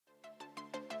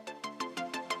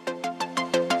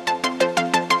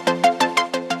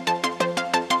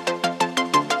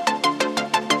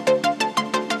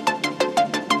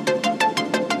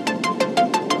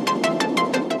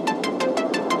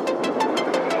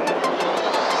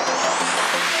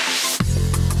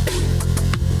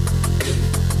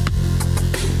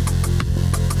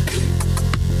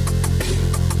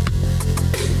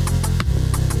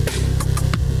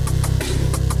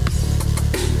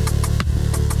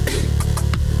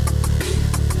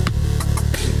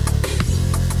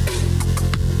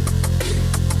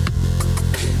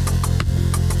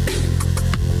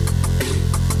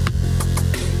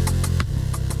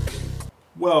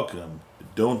welcome to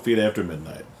Don't Feed After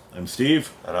Midnight. I'm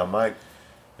Steve. And I'm Mike.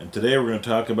 And today we're going to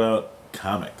talk about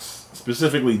comics,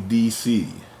 specifically DC,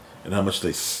 and how much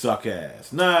they suck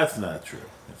ass. Nah, that's not true.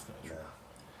 That's not true. No.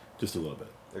 Just a little bit.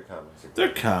 Their comics are good.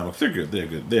 They're comics. They're good. They're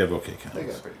good. They have okay comics. They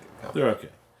got pretty good comics. They're okay.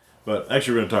 But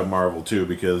actually we're going to talk Marvel too,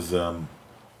 because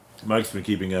Mike's been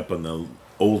keeping up on the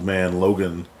old man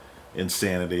Logan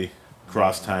insanity,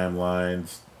 cross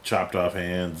timelines, chopped off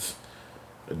hands,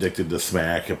 addicted to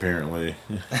smack apparently.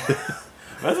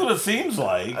 That's what it seems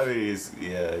like. I mean,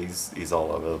 he's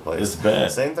all over the place. It's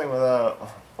bad. Same thing with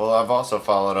well, I've also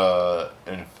followed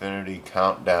Infinity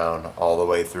Countdown all the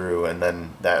way through, and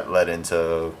then that led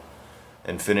into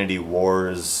Infinity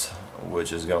Wars,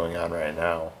 which is going on right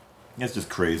now. It's just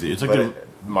crazy. It's like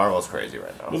Marvel's crazy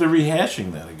right now. well, they're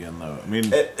rehashing that again, though. I mean,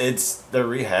 they're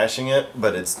rehashing it,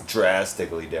 but it's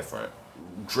drastically different.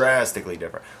 Drastically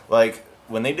different. Like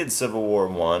when they did Civil War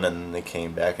 1 and then they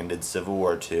came back and did Civil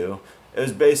War 2, it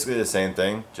was basically the same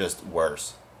thing, just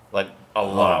worse. Like a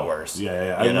lot worse.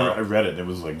 Yeah. I read it. It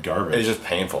was like garbage. It was just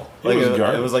painful. Garbage.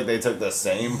 It was like they took the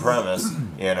same premise.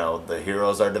 The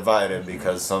heroes are divided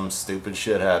because some stupid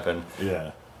shit happened.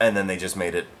 Yeah. And then they just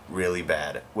made it really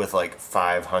bad with like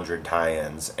 500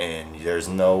 tie-ins, and there's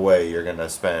no way you're gonna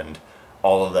spend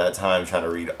all of that time trying to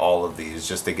read all of these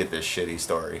just to get this shitty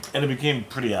story. And it became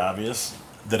pretty obvious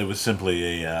that it was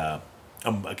simply a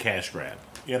cash grab.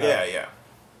 You know? Yeah.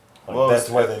 Like, Well, that's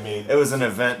why they made it was an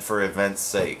event for event's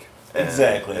sake. And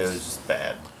exactly. It was just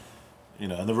bad.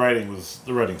 And the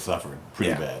writing suffered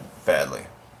pretty bad. Badly.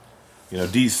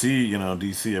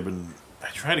 DC. I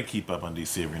try to keep up on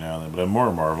DC every now and then, but I'm more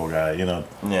a Marvel guy.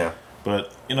 Yeah.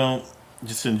 But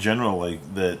just in general,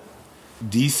 like that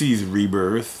DC's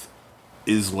rebirth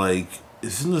is like,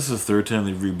 isn't this the third time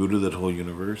they've rebooted that whole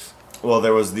universe? Well,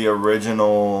 there was the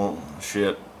original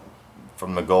shit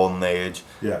from the Golden Age.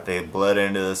 Yeah. They bled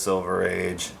into the Silver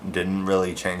Age. Didn't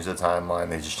really change the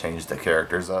timeline. They just changed the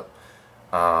characters up.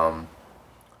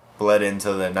 Bled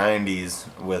into the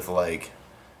 90s with like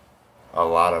a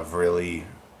lot of really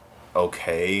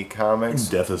okay comics.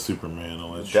 Death of Superman,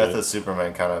 all that shit. Death of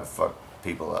Superman kind of fucked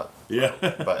people up. Yeah.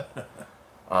 But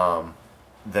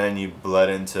then you bled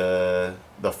into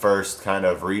the first kind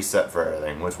of reset for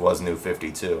everything, which was New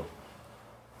 52.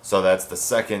 So that's the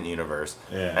second universe.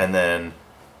 Yeah. And then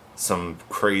some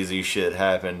crazy shit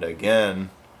happened again,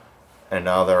 and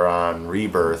now they're on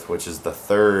Rebirth, which is the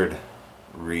third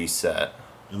reset.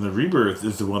 And the Rebirth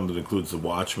is the one that includes the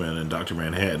Watchmen and Dr.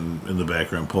 Manhattan in the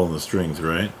background pulling the strings,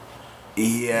 right?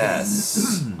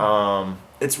 Yes.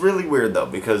 It's really weird though,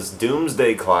 because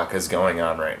Doomsday Clock is going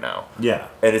on right now. Yeah.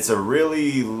 And it's a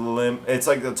really it's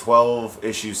like the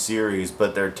 12-issue series,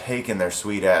 but they're taking their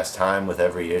sweet ass time with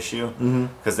every issue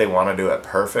because they want to do it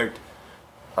perfect.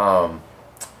 And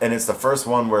it's the first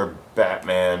one where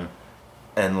Batman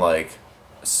and like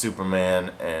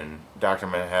Superman and Dr.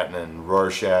 Manhattan and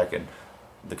Rorschach and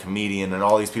the comedian and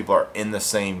all these people are in the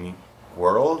same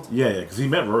world. Yeah, because he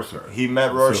met Rorschach. He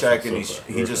met Rorschach and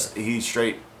he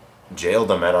straight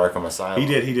jailed him at Arkham Asylum. He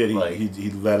did. Like,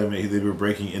 he let him. They were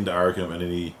breaking into Arkham, and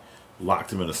then he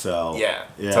locked him in a cell. Yeah.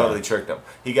 Totally tricked him.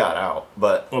 He got out,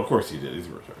 but well, of course he did. He's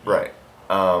Rorschach. Right.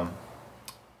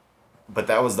 But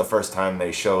that was the first time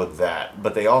they showed that.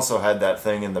 But they also had that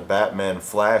thing in the Batman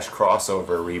Flash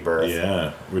crossover Rebirth.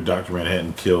 Yeah, where Dr.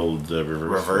 Manhattan killed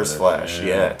Reverse Flash.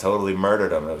 Yeah, totally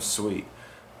murdered him. It was sweet.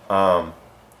 So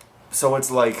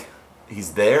it's like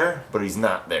he's there, but he's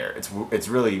not there. It's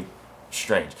really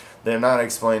strange. They're not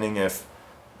explaining if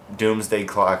Doomsday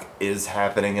Clock is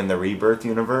happening in the Rebirth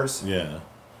universe. Yeah.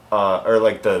 Or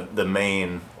like the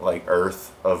main like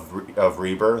Earth of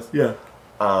Rebirth. Yeah.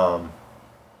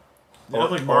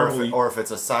 Unlike Marvel, or if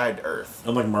it's a side Earth.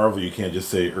 Unlike Marvel, you can't just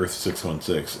say Earth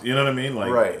 616. You know what I mean?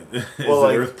 Like, right. Is well,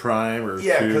 it Earth Prime or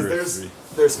yeah, 2 because or 3?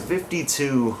 there's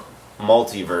 52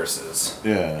 multiverses.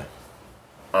 Yeah.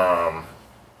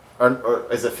 Or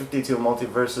is it 52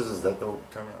 multiverses? Is that the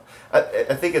term?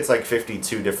 I think it's like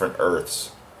 52 different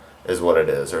Earths is what it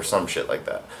is, or some shit like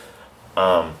that.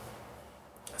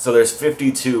 So there's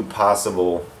 52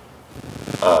 possible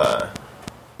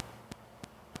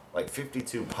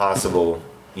 52 possible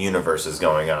universes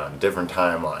going on, different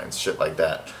timelines, shit like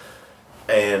that.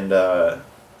 And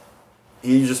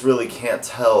you just really can't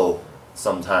tell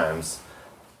sometimes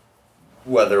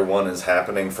whether one is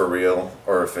happening for real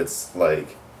or if it's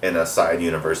like in a side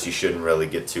universe you shouldn't really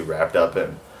get too wrapped up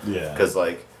in. Yeah. Because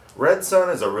like Red Sun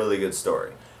is a really good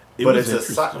story. But it's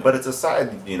a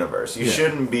side universe. You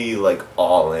shouldn't be like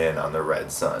all in on the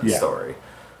Red Sun story.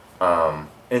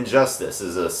 Injustice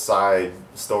is a side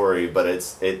story, but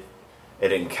it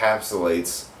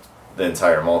encapsulates the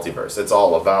entire multiverse. It's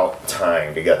all about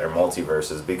tying together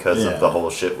multiverses because of the whole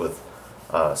shit with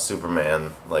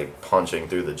Superman like punching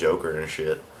through the Joker and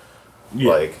shit.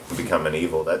 Yeah. Like becoming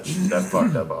evil. That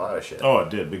fucked up a lot of shit. Oh, it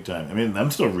did big time. I mean, I'm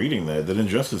still reading that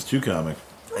Injustice 2 comic.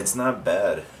 It's not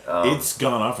bad. It's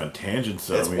gone off on tangents.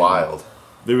 Though. It's wild.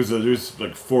 There's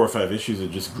like 4 or 5 issues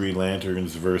of just Green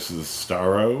Lanterns versus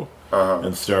Starro,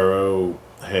 and Starro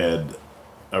had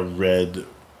a red.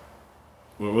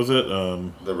 What was it?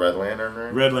 The Red Lantern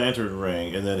ring. Red Lantern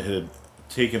ring, and then had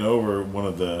taken over one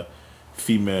of the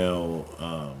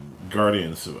female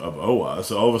guardians of Oa.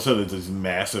 So all of a sudden, these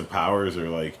massive powers are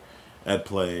like at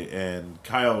play, and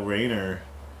Kyle Rayner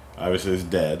obviously is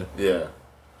dead. Yeah.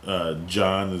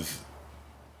 John is.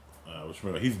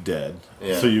 He's dead.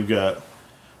 Yeah. So you've got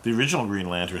the original Green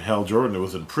Lantern, Hal Jordan, who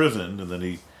was imprisoned, and then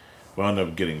he wound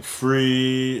up getting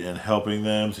free and helping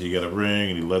them. So he got a ring,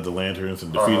 and he led the Lanterns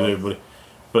and defeated everybody.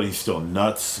 But he's still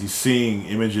nuts. He's seeing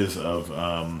images of,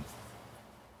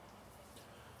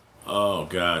 oh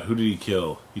God, who did he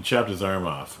kill? He chopped his arm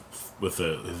off with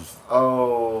his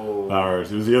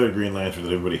powers. It was the other Green Lantern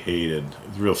that everybody hated.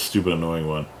 It's a real stupid, annoying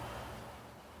one.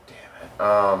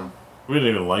 Damn it. We didn't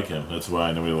even like him. That's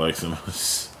why nobody likes him.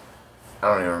 I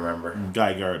don't even remember.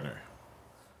 Guy Gardner.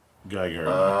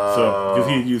 So, because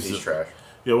he used he's trash.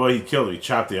 Yeah, well, he killed it. He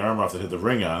chopped the arm off that had the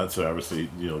ring on it, so obviously,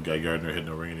 Guy Gardner had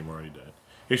no ring anymore and he died.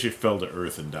 He actually fell to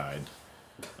Earth and died.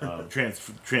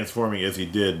 Transforming as he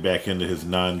did back into his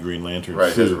non-Green Lantern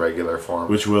suit. His regular form.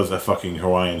 Which was a fucking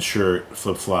Hawaiian shirt,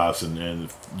 flip-flops, and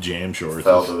jam shorts.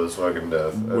 Fell to his fucking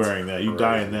death. Wearing that. You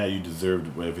die in that, you deserved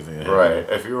everything that happened. Right.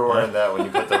 If you were wearing that when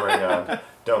you put the ring on,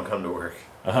 don't come to work.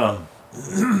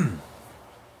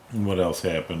 What else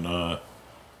happened?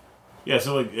 Yeah,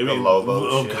 so like... the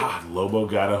Lobo shit. God, Lobo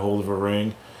got a hold of a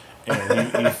ring.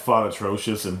 And he fought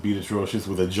Atrocious and beat Atrocious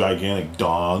with a gigantic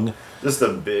dong. Just a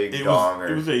big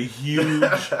donger. It was a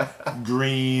huge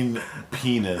green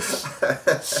penis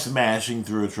smashing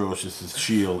through Atrocious's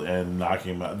shield and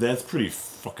knocking him out. That's pretty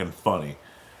fucking funny,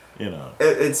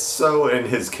 It's so in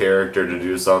his character to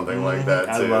do something like that,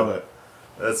 too. I love it.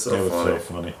 That's so funny. It was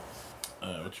so funny.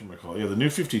 Whatchamacallit? Yeah, the New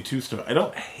 52 stuff, I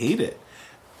don't hate it.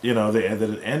 That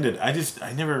it ended. I'd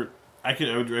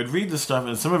read the stuff,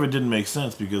 and some of it didn't make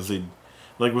sense because they,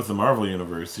 like with the Marvel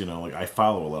Universe, I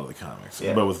follow a lot of the comics.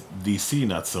 Yeah. But with DC,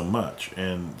 not so much.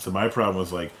 And so my problem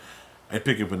was, I'd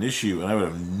pick up an issue, and I would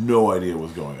have no idea what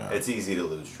was going on. It's easy to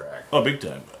lose track. Oh, big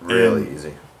time. Really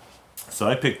easy. So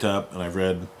I picked up, and I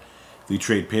read the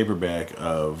trade paperback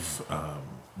of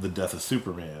The Death of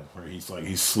Superman, where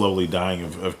he's slowly dying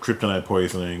of kryptonite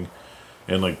poisoning,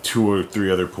 and 2 or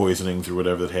 3 other poisonings or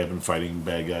whatever that happened fighting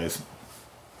bad guys.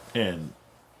 And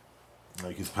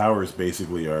his powers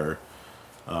basically are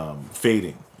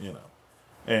fading,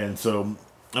 And so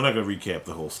I'm not going to recap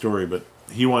the whole story, but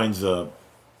he winds up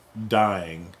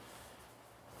dying,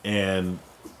 and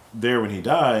there when he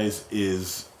dies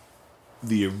is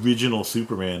the original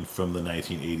Superman from the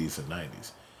 1980s and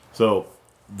 90s. So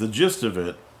the gist of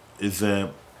it is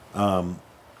that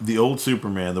the old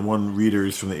Superman, the one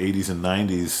readers from the 80s and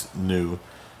 90s knew,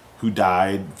 who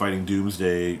died fighting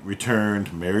Doomsday,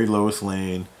 returned, married Lois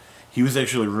Lane. He was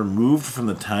actually removed from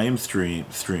the time stream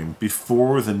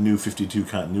before the New 52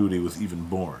 continuity was even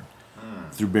born,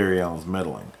 through Barry Allen's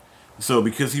meddling. So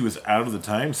because he was out of the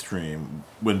time stream,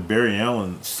 when Barry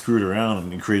Allen screwed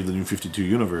around and created the New 52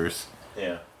 universe,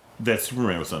 that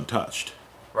Superman was untouched.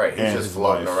 Right, he's just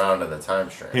floating around in the time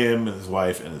stream. Him, and his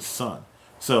wife, and his son.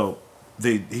 So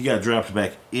he got dropped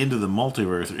back into the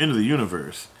multiverse, or into the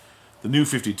universe. The New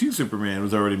 52 Superman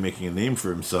was already making a name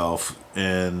for himself,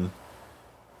 and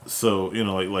so,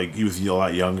 he was a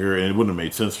lot younger, and it wouldn't have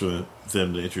made sense for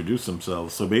them to introduce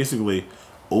themselves. So basically,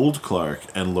 old Clark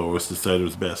and Lois decided it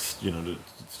was best,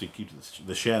 to keep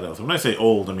the shadows. When I say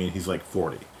old, I mean he's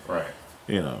 40. Right.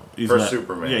 He's for not,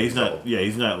 Superman. Yeah, he's not. Old. Yeah,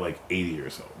 he's not 80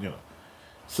 years old.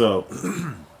 So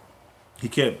he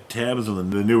kept tabs on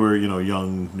the newer,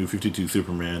 young New 52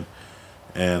 Superman,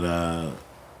 and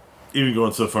even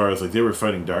going so far as they were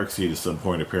fighting Darkseid at some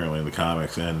point apparently in the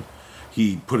comics, and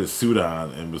he put his suit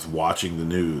on and was watching the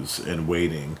news and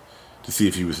waiting to see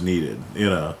if he was needed,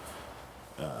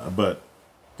 but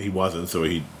he wasn't, so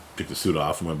he took the suit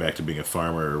off and went back to being a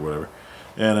farmer or whatever.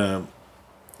 And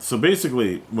so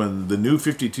basically, when the New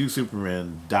 52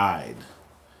 Superman died,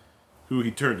 who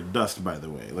he turned to dust, by the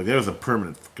way, that was a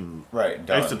permanent fucking... Right,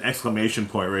 done. That's an exclamation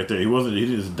point right there. He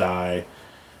didn't just die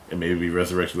and maybe be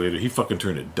resurrected later. He fucking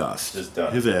turned to dust. Just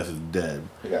done. His ass is dead.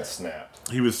 He got snapped.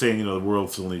 He was saying, the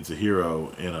world still needs a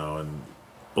hero, and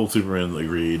old Superman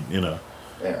agreed,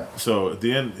 Yeah. So at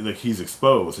the end, like he's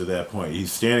exposed at that point.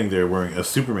 He's standing there wearing a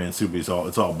Superman suit. But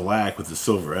it's all black with the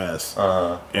silver S,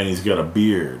 and he's got a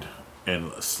beard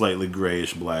and slightly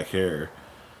grayish black hair,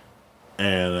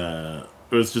 and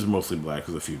it was just mostly black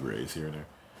with a few grays here and there.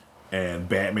 And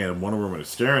Batman and Wonder Woman are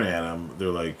staring at him. They're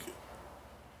like,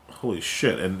 "Holy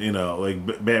shit!" And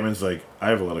like Batman's like, "I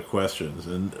have a lot of questions,"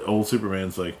 and old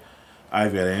Superman's like,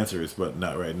 "I've got answers, but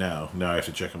not right now. Now I have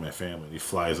to check on my family." And he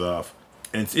flies off.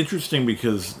 And it's interesting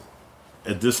because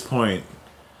at this point,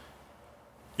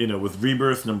 with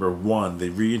Rebirth #1, they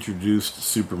reintroduced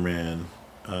Superman,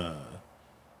 and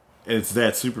it's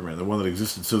that Superman, the one that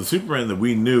existed. So the Superman that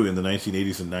we knew in the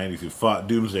 1980s and 90s who fought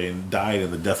Doomsday and died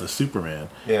in the death of Superman,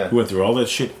 who went through all that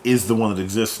shit, is the one that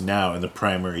exists now in the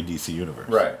primary DC universe.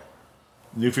 Right.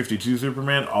 New 52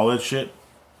 Superman, all that shit,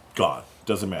 gone.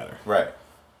 Doesn't matter. Right.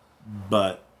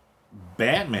 But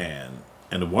Batman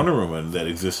and the Wonder Woman that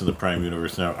exist in the Prime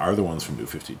Universe now are the ones from New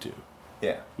 52.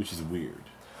 Yeah. Which is weird.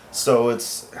 So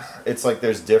it's like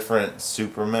there's different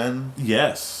Supermen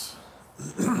Yes.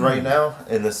 right now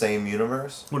in the same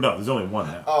universe? Well, no, there's only one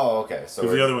now. Oh, okay. So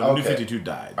Because the other one, the New 52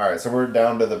 died. All right, so we're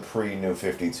down to the pre-New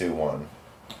 52 one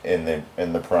in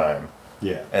the Prime.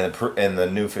 Yeah. And the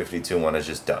New 52 one is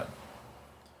just done.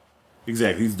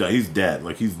 Exactly. He's done. He's dead.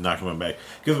 Like, he's not coming back.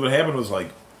 Because what happened was,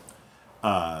 like,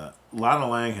 Lana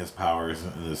Lang has powers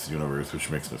in this universe, which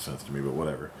makes no sense to me, but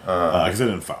whatever. Because I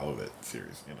didn't follow that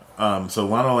series, So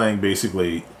Lana Lang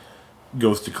basically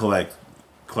goes to collect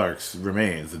Clark's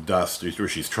remains, the dust, or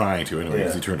she's trying to anyway,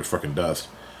 because he turned to fucking dust.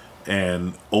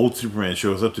 And old Superman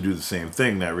shows up to do the same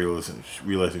thing, not realizing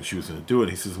she was going to do it.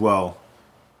 He says, well,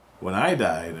 when I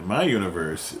died, in my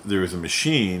universe, there was a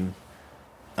machine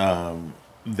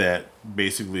that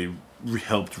basically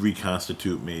helped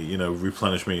reconstitute me,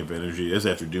 replenish me of energy, as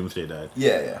after Doomsday died.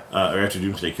 Yeah. Or after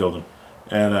Doomsday killed him.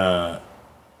 And,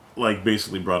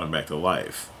 basically brought him back to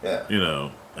life. Yeah.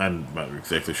 I'm not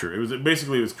exactly sure. It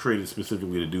was created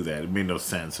specifically to do that. It made no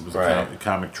sense. It was a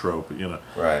comic trope,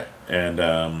 Right.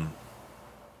 And,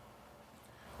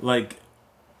 like,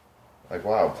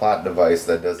 wow, plot device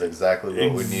that does exactly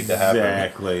what we need to happen.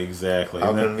 Exactly.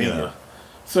 How convenient.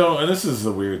 So, and this is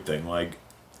the weird thing,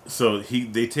 so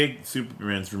they take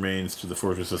Superman's remains to the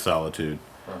Fortress of Solitude,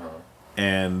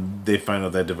 and they find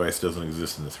out that device doesn't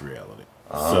exist in this reality.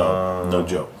 So, no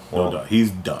joke. Done.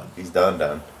 He's done. He's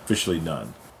done. Officially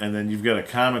done. And then you've got a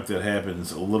comic that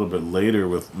happens a little bit later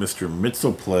with Mr.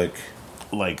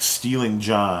 Mxyzptlk, stealing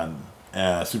John,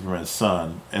 Superman's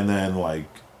son, and then,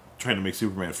 trying to make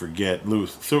Superman forget,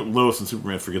 Lois and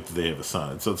Superman forget that they have a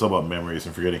son. So it's all about memories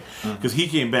and forgetting. Because he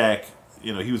came back,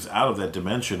 he was out of that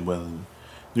dimension when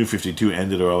New 52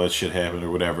 ended or all that shit happened or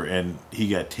whatever, and he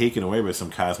got taken away by some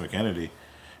cosmic entity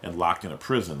and locked in a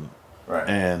prison. Right.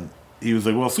 And he was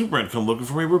like, well, Superman, come looking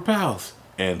for me, we're pals.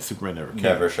 And Superman never came.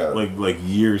 Never showed. Like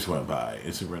years went by,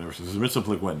 and Superman never showed. So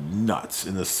Mxyzptlk went nuts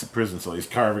in this prison cell. He's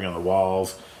carving on the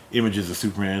walls images of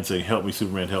Superman saying, help me,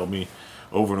 Superman, help me,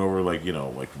 over and over,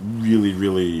 really,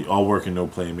 really all work and no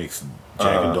play, makes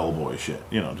Jack and Dull Boy shit.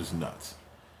 Just nuts.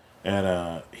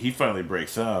 And he finally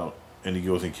breaks out, and he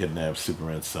goes and kidnaps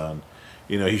Superman's son.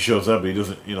 He shows up, but he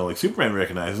doesn't, Superman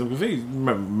recognizes him because he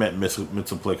met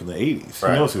Mxyzptlk in the 80s.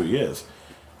 Right. He knows who he is.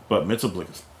 But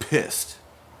Mxyzptlk is pissed,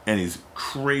 and he's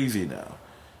crazy now.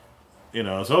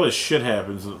 So all this shit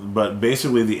happens, but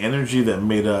basically the energy that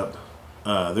made up...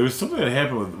 there was something that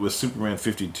happened with Superman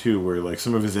 52 where,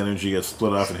 some of his energy got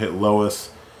split off and hit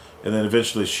Lois, and then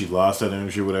eventually she lost that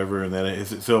energy or whatever, and then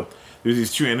so there's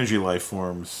these two energy life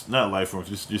forms, not life forms,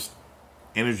 just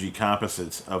energy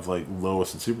composites of,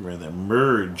 Lois and Superman that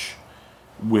merge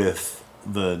with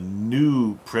the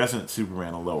new present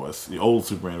Superman and Lois, the old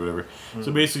Superman or whatever. Mm-hmm.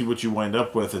 So basically what you wind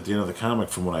up with at the end of the comic,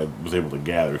 from what I was able to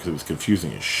gather, because it was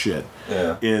confusing as shit,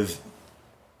 is,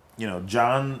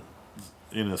 John...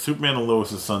 Superman and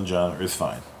Lois' son John is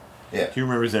fine. Yeah. He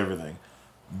remembers everything.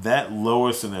 That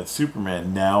Lois and that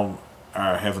Superman now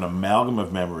have an amalgam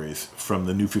of memories from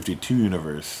the New 52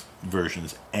 universe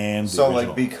versions and the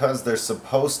original. Because they're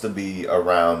supposed to be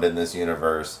around in this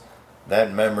universe,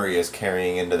 that memory is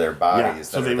carrying into their bodies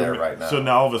that are there right now. So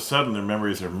now all of a sudden their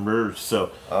memories are merged.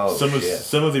 So some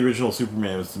of the original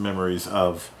Superman's memories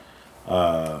of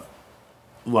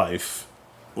life,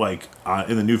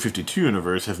 in the New 52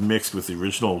 universe, have mixed with the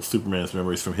original Superman's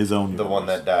memories from his own universe. The one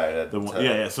that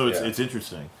died. So it's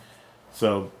interesting.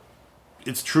 So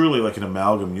it's truly like an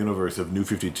amalgam universe of New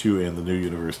 52 and the new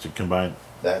universe to combine.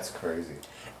 That's crazy.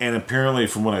 And apparently,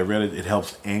 from what I read, it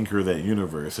helps anchor that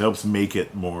universe. It helps make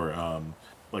it more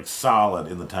solid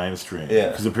in the time stream. Yeah.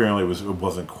 Because apparently it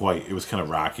wasn't quite. It was kind of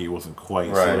rocky. It wasn't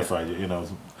quite solidified.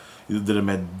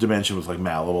 dimension was like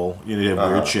malleable. You have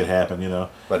weird shit happen.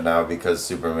 But now because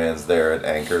Superman's there, it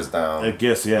anchors down. I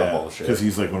guess the whole shit. Because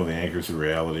he's like one of the anchors of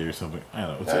reality or something. I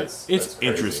don't know. It's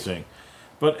interesting,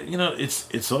 but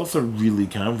it's also really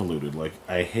convoluted. Like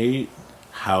I hate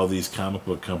how these comic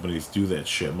book companies do that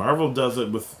shit. Marvel does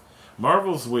it with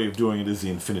Marvel's way of doing it is the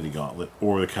Infinity Gauntlet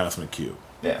or the Cosmic Cube.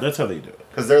 Yeah, that's how they do it.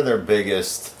 Because they're their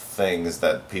biggest things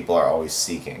that people are always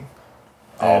seeking.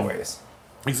 Always.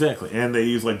 Exactly, and they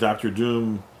use like Doctor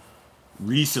Doom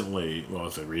recently. Well, I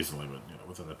say recently, but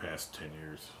within the past 10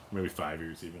 years, maybe 5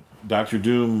 years even. Doctor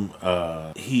Doom,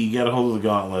 he got a hold of the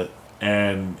Gauntlet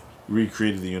and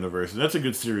recreated the universe, and that's a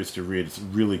good series to read. It's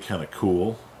really kind of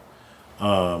cool.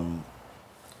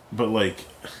 But like,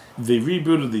 they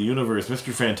rebooted the universe.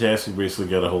 Mr. Fantastic basically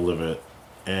got a hold of it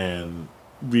and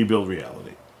rebuilt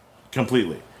reality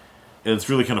completely. And it's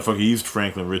really kind of funky. He used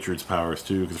Franklin Richards' powers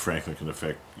too, because Franklin can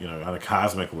affect, on a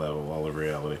cosmic level, all of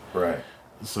reality. Right.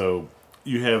 So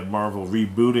you have Marvel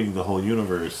rebooting the whole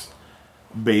universe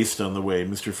based on the way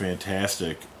Mr.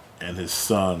 Fantastic and his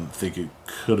son think it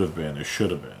could have been or should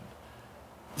have been.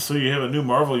 So you have a new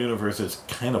Marvel universe that's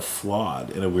kind of flawed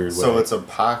in a weird way. So it's a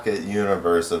pocket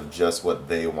universe of just what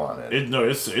they wanted.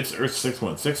 It's Earth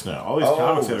 616 now. All these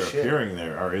comics that are appearing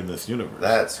there are in this universe.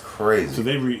 That's crazy. So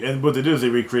and what they do is they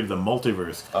recreated the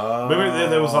multiverse. Oh, remember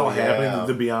that was all happening.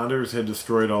 The Beyonders had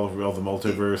destroyed all the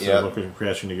multiverse. Yep. And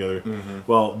crashing together. Mm-hmm.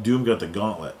 Well, Doom got the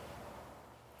Gauntlet,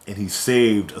 and he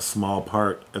saved a small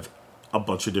part of a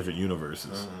bunch of different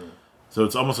universes. Mm-hmm. So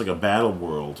it's almost like a battle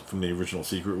world from the original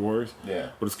Secret Wars. Yeah.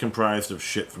 But it's comprised of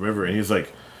shit from everywhere. And he's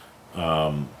like,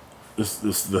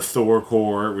 the Thor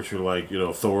Corps, which are like,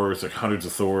 Thor, it's like hundreds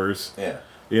of Thors. Yeah.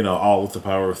 All with the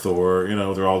power of Thor.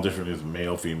 They're all different. There's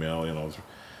male, female,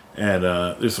 And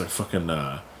there's like fucking,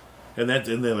 they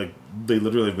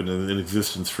literally have been in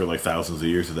existence for like thousands of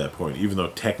years at that point, even though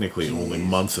technically only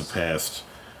months have passed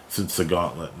since the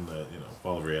Gauntlet and the,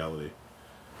 Fall of Reality.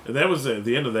 And that was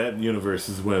the end of that universe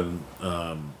is when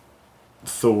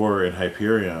Thor and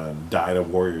Hyperion died a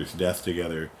warrior's death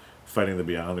together fighting the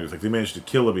Beyonders. Like, they managed to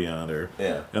kill a Beyonder.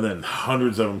 Yeah. And then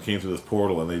hundreds of them came through this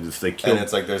portal and they killed... And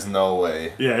it's like, there's no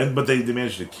way. Yeah, but they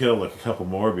managed to kill like a couple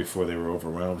more before they were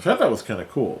overwhelmed, which I thought was kind of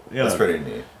cool. That's pretty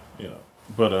neat.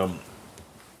 But I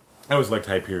always liked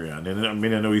Hyperion. And I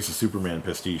mean, I know he's a Superman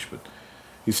pastiche, but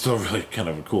he's still really kind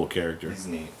of a cool character. He's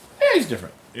neat. Yeah, he's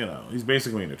different. He's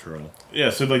basically an Eternal. Yeah,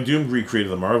 so like Doom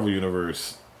recreated the Marvel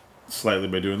Universe slightly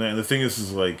by doing that. And the thing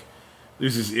is like,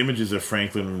 there's these images of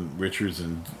Franklin Richards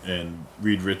and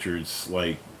Reed Richards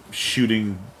like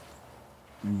shooting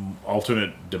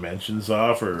alternate dimensions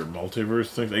off or multiverse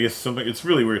things. I guess something. It's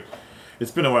really weird.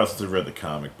 It's been a while since I've read the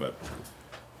comic, but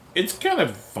it's kind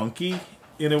of funky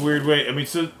in a weird way. I mean,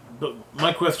 but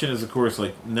my question is, of course,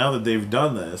 like now that they've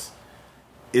done this,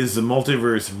 is the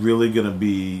multiverse really going to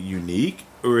be unique?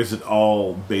 Or is it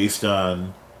all based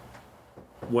on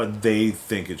what they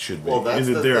think it should be? Well, that's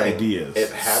their thing. Ideas?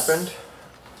 It happened,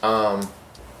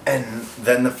 and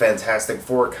then the Fantastic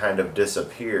Four kind of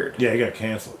disappeared. Yeah, it got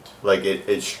canceled. Like, it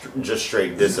just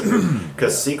straight disappeared.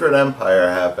 Because Secret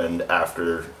Empire happened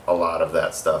after a lot of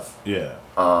that stuff. Yeah.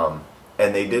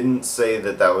 And they didn't say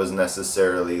that was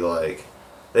necessarily, like...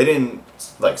 They didn't,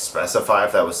 like, specify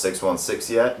if that was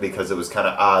 616 yet, because it was kind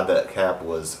of odd that Cap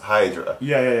was Hydra.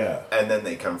 Yeah. And then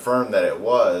they confirmed that it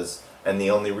was, and the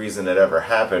only reason it ever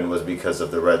happened was because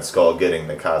of the Red Skull getting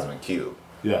the Cosmic Cube.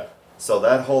 Yeah. So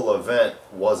that whole event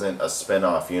wasn't a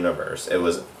spin-off universe. It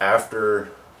was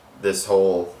after this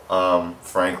whole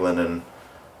Franklin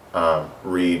and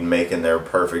Reed making their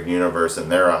perfect universe in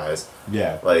their eyes.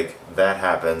 Yeah. Like, that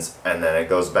happens, and then it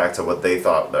goes back to what they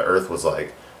thought the Earth was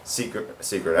like.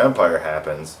 Secret Empire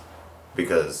happens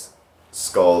because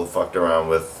Skull fucked around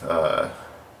with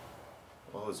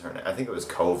what was her name? I think it was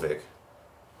Kovic,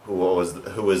 who was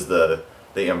the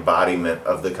embodiment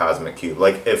of the Cosmic Cube.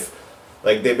 Like,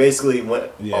 they basically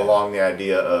went along the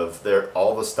idea of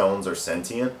all the stones are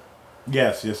sentient.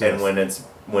 Yes. And when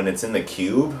it's in the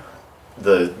cube,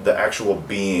 the actual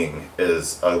being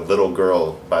is a little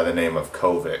girl by the name of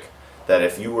Kovic. That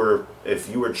if you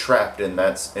were trapped in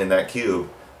that cube,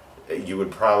 you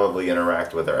would probably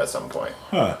interact with her at some point.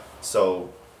 Huh. So,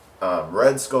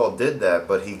 Red Skull did that,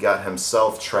 but he got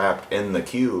himself trapped in the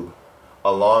cube,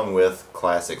 along with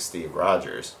classic Steve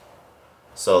Rogers.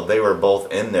 So they were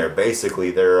both in there,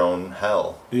 basically their own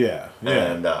hell. Yeah.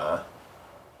 And,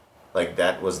 like,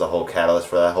 that was the whole catalyst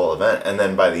for that whole event. And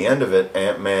then by the end of it,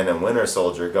 Ant-Man and Winter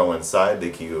Soldier go inside the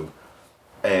cube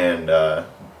and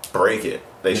break it.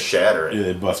 They shatter it. Yeah,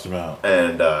 they bust him out.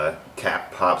 And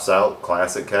Cap pops out,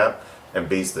 classic Cap, and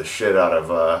beats the shit out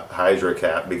of Hydra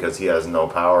Cap because he has no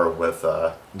power with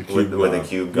the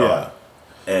Cube God.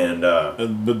 Yeah. And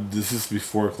but this is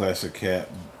before Classic Cap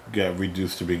got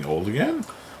reduced to being old again.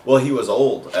 well, he was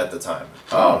old at the time.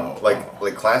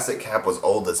 Like Classic Cap was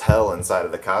old as hell inside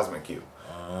of the Cosmic Cube.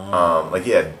 Like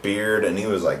he had beard and he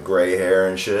was like gray hair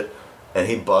and shit. And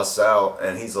he busts out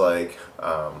and he's like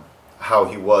how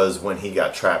he was when he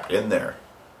got trapped in there.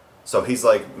 So he's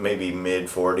like maybe mid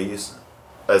 40s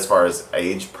as far as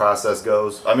age process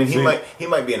goes. I mean, he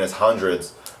might be in his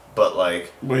hundreds, but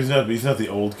like. Well, he's not the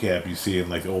old Cap you see in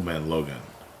like Old Man Logan.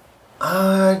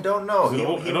 I don't know.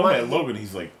 Old Man Logan,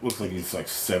 he's like looks like he's like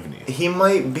 70. He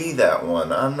might be that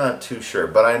one. I'm not too sure,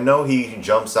 but I know he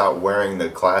jumps out wearing the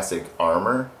classic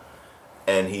armor,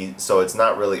 and so it's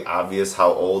not really obvious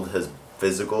how old his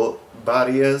physical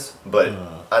body is. But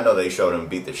I know they showed him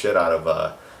beat the shit out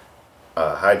of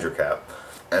Hydra Cap,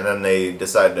 and then they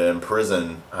decide to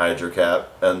imprison Hydra Cap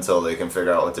until they can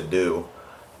figure out what to do,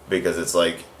 because it's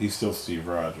like he's still Steve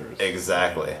Rogers.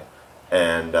 Exactly,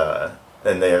 and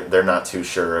they're not too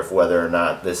sure if whether or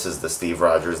not this is the Steve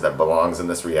Rogers that belongs in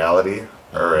this reality,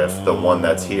 or if the one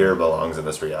that's here belongs in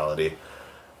this reality,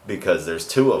 because there's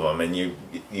two of them, and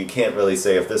you can't really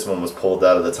say if this one was pulled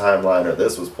out of the timeline or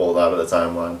this was pulled out of the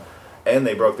timeline, and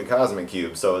they broke the Cosmic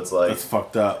Cube, so it's like that's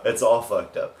fucked up. It's all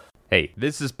fucked up. Hey,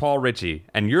 this is Paul Ritchie,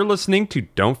 and you're listening to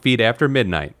Don't Feed After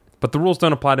Midnight. But the rules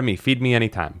don't apply to me. Feed me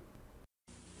anytime.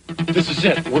 This is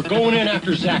it. We're going in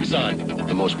after Zaxxon,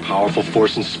 the most powerful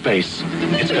force in space.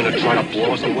 It's gonna try to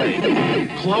blow us away.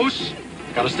 Close.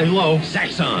 Gotta stay low.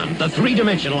 Zaxxon, the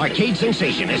three-dimensional arcade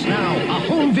sensation, is now a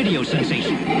home video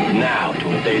sensation. Now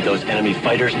to evade those enemy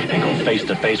fighters and go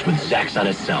face-to-face with Zaxxon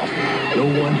itself. No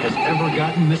one has ever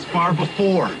gotten this far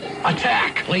before.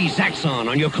 Attack! Play Zaxxon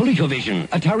on your ColecoVision,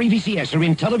 Atari VCS, or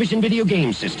in television video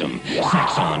game system.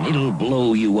 Zaxxon, it'll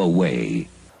blow you away.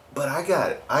 But I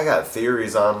got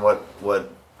theories on what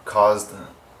caused,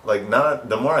 like, not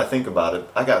the more I think about it,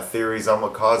 I got theories on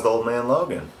what caused Old Man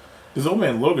Logan. Because Old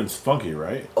Man Logan's funky,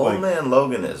 right? Old Man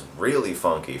Logan is really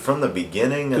funky. From the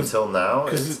beginning until now,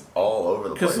 it's all over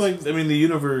the place. Because, like, I mean, the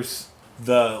universe,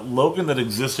 the Logan that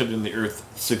existed in the Earth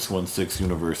 616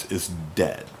 universe is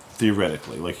dead,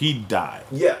 theoretically. Like, he died.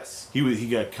 Yes. He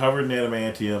got covered in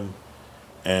adamantium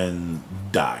and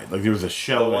died. Like, there was a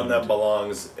shell. The one that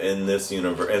belongs in this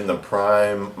universe, in the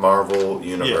Prime Marvel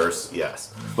universe,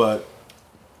 yes. But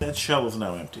that shell is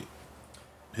now empty.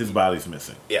 His body's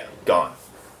missing. Yeah, gone.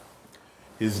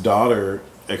 His daughter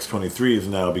X-23 has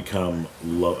now become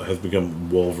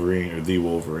Wolverine, or the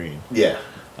Wolverine. Yeah.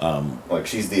 Like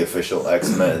she's the official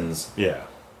X-Men's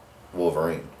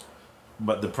Wolverine.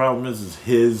 But the problem is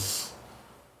his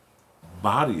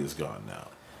body is gone now.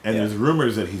 And there's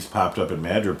rumors that he's popped up in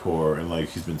Madripoor and like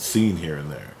he's been seen here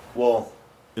and there. Well,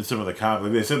 in some of the comics,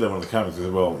 like they said that in one of the comics. They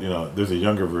said, well, you know, there's a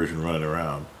younger version running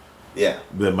around. Yeah.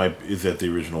 That is that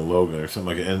the original Logan or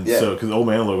something like that. And so, because Old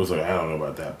Man Logan was like, I don't know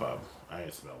about that, Bob. I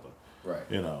ain't smelled him. Right.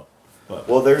 You know. But.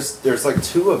 Well, there's like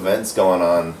two events going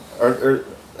on, or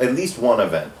at least one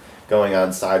event going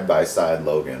on side by side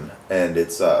Logan, and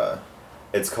it's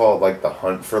called like the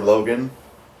Hunt for Logan.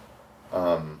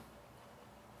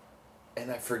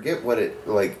 And I forget what it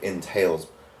like entails,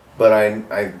 but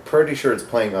I'm pretty sure it's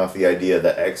playing off the idea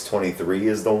that X-23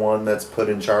 is the one that's put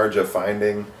in charge of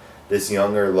finding this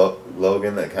younger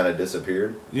Logan that kind of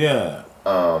disappeared. Yeah.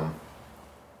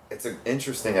 It's an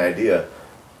interesting idea,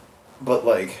 but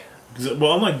like,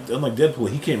 well, unlike Deadpool,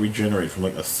 he can't regenerate from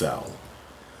like a cell.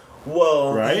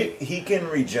 Well, right? He can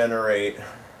regenerate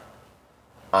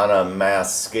on a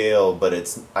mass scale, but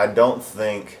I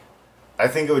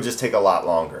think it would just take a lot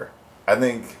longer. I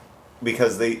think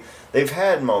because they've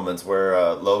had moments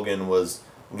where Logan was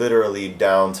literally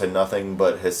down to nothing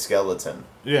but his skeleton.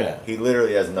 Yeah. He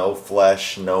literally has no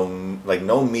flesh, no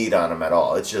meat on him at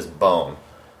all. It's just bone.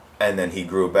 And then he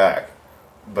grew back.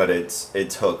 But it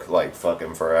took like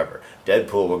fucking forever.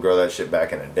 Deadpool would grow that shit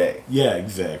back in a day. Yeah,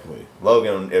 exactly.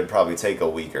 Logan, it'd probably take a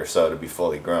week or so to be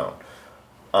fully grown.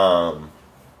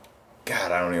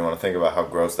 God, I don't even want to think about how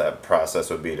gross that process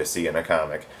would be to see in a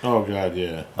comic. Oh, God,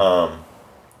 yeah.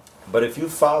 But if you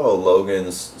follow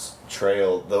Logan's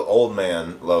trail, the Old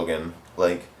Man Logan,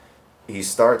 like, he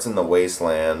starts in the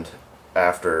wasteland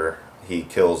after he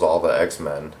kills all the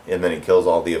X-Men, and then he kills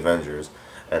all the Avengers,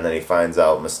 and then he finds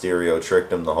out Mysterio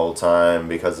tricked him the whole time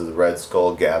because the Red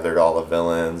Skull gathered all the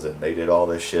villains, and they did all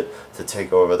this shit to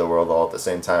take over the world all at the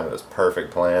same time. It was a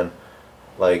perfect plan.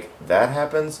 Like, that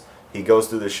happens. He goes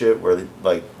through the shit where,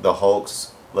 like, the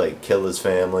Hulks, like, kill his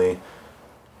family,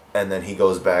 and then he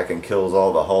goes back and kills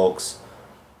all the Hulks,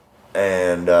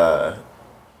 and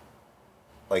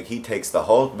like he takes the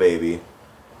Hulk baby,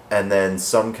 and then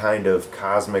some kind of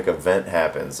cosmic event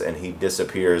happens, and he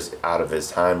disappears out of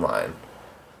his timeline.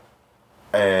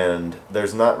 And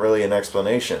there's not really an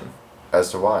explanation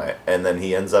as to why. And then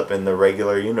he ends up in the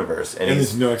regular universe, And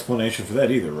there's no explanation for that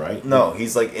either, right? no,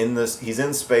 he's like he's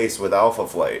in space with Alpha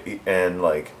Flight, and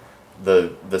like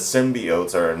the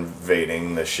symbiotes are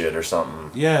invading the shit or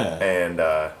something. Yeah. And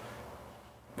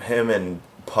him and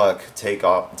Puck take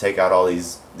out all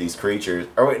these creatures.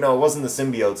 Or wait, no, it wasn't the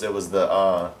symbiotes. It was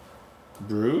the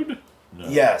Brood? No.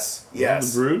 yes, Was it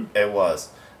yes, the Brood? it was.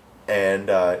 And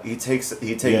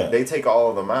Yeah. they take all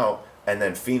of them out, and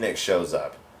then Phoenix shows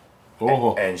up,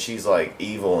 Oh. and she's like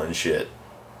evil and shit.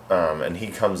 And he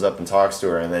comes up and talks to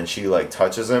her, and then she like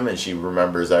touches him, and she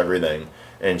remembers everything,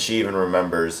 and she even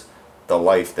remembers the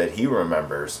life that he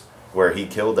remembers, where he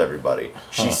killed everybody.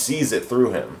 She sees it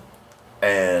through him,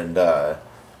 and I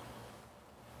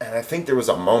think there was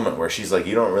a moment where she's like,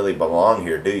 "You don't really belong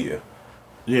here, do you?"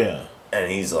 Yeah. And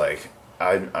he's like,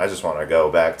 I just want to go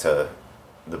back to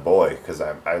the boy, because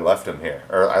I left him here,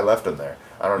 or I left him there.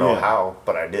 I don't know Yeah. how,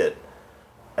 but I did.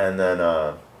 And then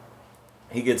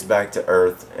he gets back to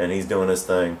Earth, and he's doing his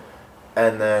thing.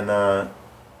 And then I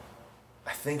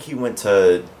think he went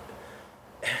to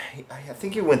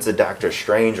Doctor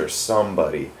Strange or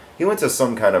somebody. He went to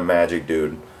some kind of magic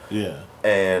dude Yeah.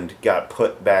 and got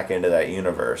put back into that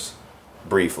universe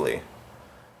briefly.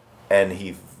 And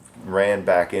he ran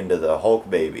back into the Hulk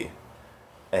baby,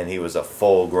 and he was a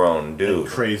full-grown dude. And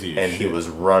crazy as And he shit. was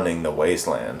running the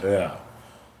wasteland. Yeah.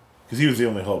 Because he was the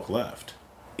only Hulk left.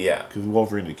 Yeah, Because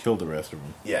Wolverine had killed the rest of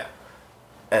them. yeah.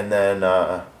 And then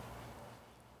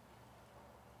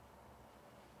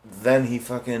he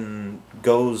fucking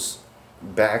goes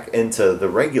back into the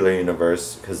regular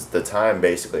universe, because the time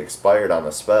basically expired on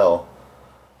the spell.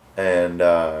 And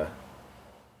there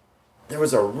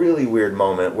was a really weird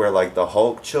moment where like the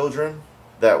Hulk children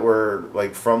that were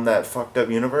like from that fucked up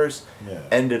universe Yeah.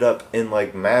 ended up in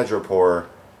like Madripoor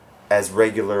as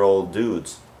regular old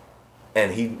dudes.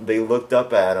 And they looked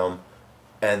up at him,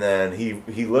 and then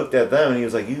he looked at them, and he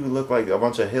was like, "You look like a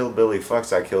bunch of hillbilly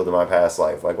fucks I killed in my past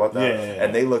life. Like, what the?" Yeah.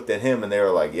 And they looked at him, and they were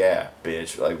like, "Yeah,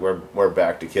 bitch. Like, we're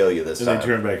back to kill you this And time." they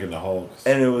turned back into Hulks.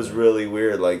 And it was really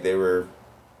weird. Like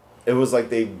it was like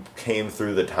they came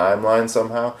through the timeline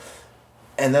somehow.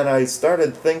 And then I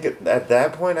started thinking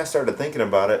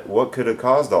about it. What could have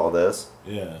caused all this?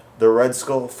 Yeah. The Red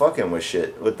Skull fucking with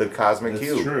shit with the Cosmic That's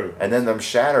Cube. true. And then them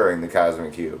shattering the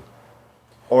Cosmic Cube.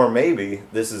 Or maybe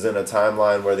this is in a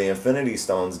timeline where the Infinity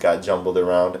Stones got jumbled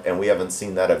around, and we haven't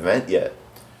seen that event yet.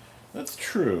 That's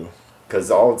true. Because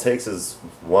all it takes is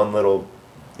one little,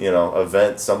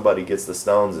 event. Somebody gets the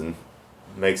stones and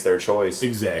makes their choice.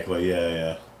 Exactly.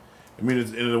 Yeah. I mean,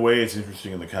 in a way, it's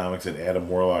interesting in the comics that Adam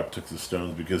Warlock took the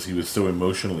stones because he was so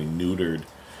emotionally neutered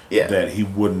Yeah. that he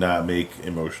would not make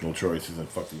emotional choices and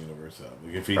fuck the universe up.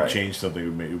 Like if he Right. changed something, it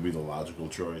would be the logical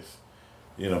choice.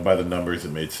 By the numbers,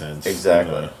 it made sense.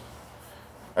 Exactly.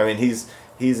 I mean, he's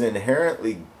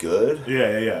inherently good.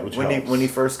 Yeah. Which When helps. he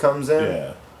first comes in,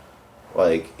 Yeah.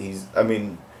 like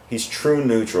he's true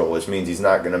neutral, which means he's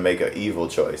not going to make an evil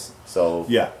choice. So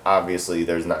Yeah. obviously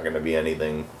there's not going to be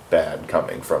anything bad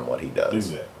coming from what he does.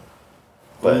 Exactly.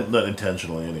 But Well, not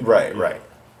intentionally anyway. right, Yeah. right.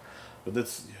 But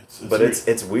that's But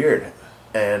it's weird,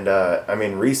 and I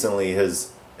mean recently his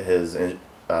the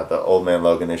Old Man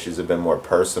Logan issues have been more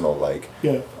personal. Like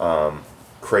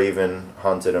Craven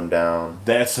hunted him down.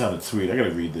 That sounded sweet. I gotta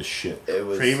read this shit. It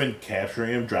was- Craven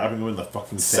capturing him, dropping him in the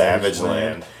fucking Savage savage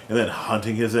land, and then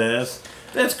hunting his ass.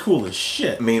 That's cool as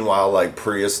shit. Meanwhile, like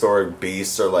prehistoric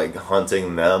beasts are like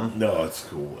hunting them. No, it's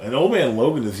cool. And Old Man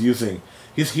Logan is using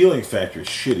his healing factor is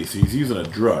shitty, so he's using a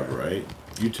drug, right?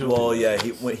 Well, yeah,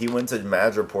 he went to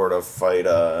Madripoor to fight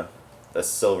the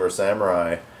Silver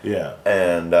Samurai, Yeah.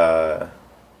 and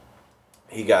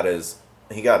he got his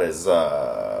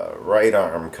right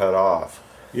arm cut off.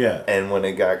 Yeah. And when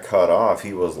it got cut off,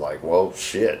 he was like, "Well,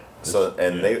 shit." So,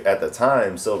 and yeah. they at the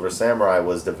time, Silver Samurai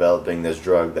was developing this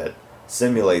drug that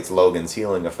simulates Logan's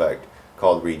healing effect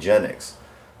called Regenix.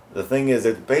 The thing is,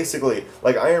 it's basically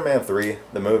like Iron Man 3,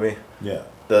 the movie, Yeah.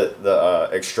 the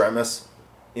Extremis.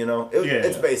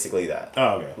 It's Yeah. basically that.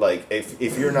 Oh, okay. Like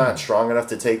if you're not strong enough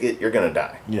to take it, you're gonna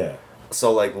die. Yeah.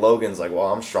 So like Logan's like,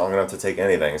 well, I'm strong enough to take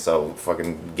anything, so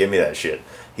fucking give me that shit.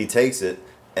 He takes it,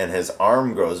 and his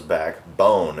arm grows back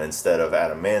bone instead of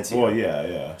adamantium. Well,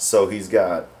 yeah. So he's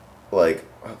got like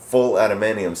full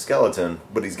adamantium skeleton,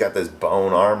 but he's got this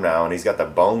bone arm now, and he's got the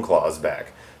bone claws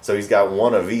back. So he's got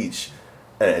one of each,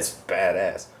 and it's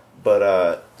badass.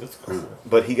 But That's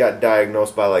cool. he got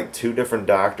diagnosed by like 2 different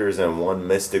doctors and one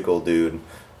mystical dude,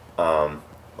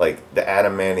 like the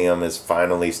adamantium is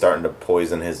finally starting to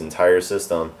poison his entire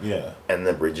system. Yeah. And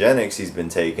the Regenix he's been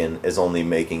taking is only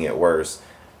making it worse.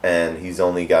 And he's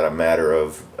only got a matter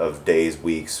of days,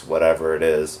 weeks, whatever it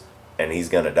is, and he's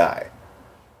gonna die.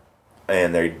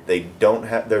 And they don't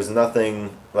have, there's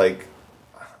nothing, like,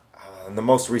 in the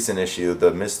most recent issue,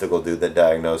 the mystical dude that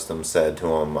diagnosed him said to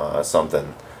him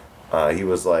something. He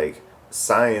was like,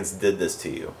 science did this to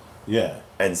you. Yeah.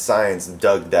 And science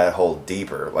dug that hole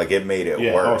deeper. Like, it made it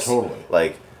worse. Oh, totally.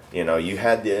 Like, you know, you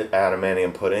had the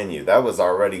adamantium put in you. That was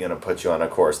already going to put you on a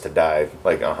course to die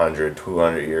like 100,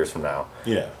 200 years from now.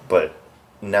 Yeah. But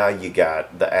now you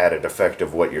got the added effect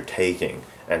of what you're taking.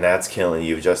 And that's killing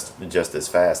you just as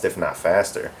fast, if not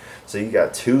faster. So you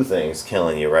got two things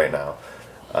killing you right now.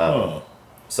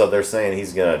 So they're saying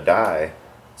he's going to die.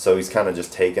 So he's kind of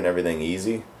just taking everything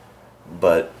easy.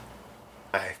 But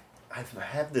I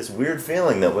have this weird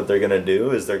feeling that what they're going to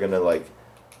do is they're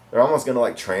almost going to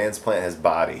like transplant his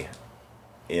body.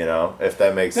 You know, if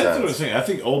that makes sense. That's what I'm saying. I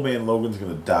think Old Man Logan's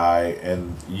going to die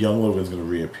and Young Logan's going to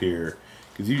reappear.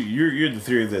 Because you're the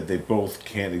theory that they both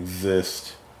can't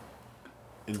exist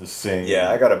in the same... Yeah,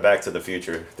 I got a Back to the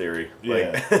Future theory.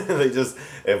 Yeah. Like, they just,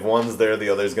 if one's there, the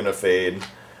other's going to fade.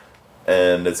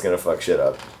 And it's going to fuck shit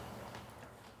up.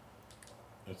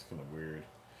 That's kind of weird.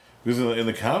 Because in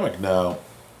the comic now,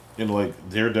 like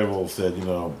Daredevil said, you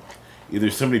know, either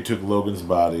somebody took Logan's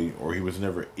body, or he was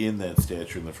never in that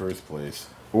statue in the first place,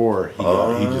 or he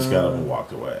just got up and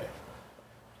walked away.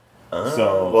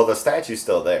 So well, the statue's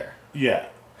still there. Yeah.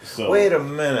 So Wait a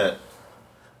minute.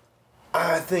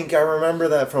 I think I remember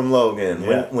that from Logan.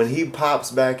 Yeah. When he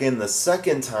pops back in the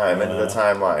second time into the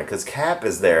timeline, because Cap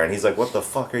is there, and he's like, "What the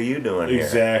fuck are you doing here?"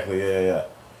 Exactly. Yeah.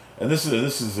 And this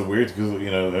is a weird, because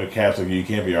you know Cap's like, you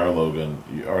can't be our Logan.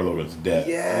 Our Logan's dead.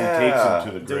 Yeah. And he takes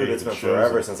him to the grave. Dude, it's been and shows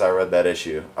forever him. since I read that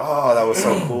issue. Oh, that was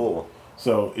so cool.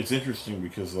 So it's interesting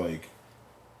because like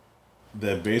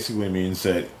that basically means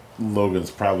that Logan's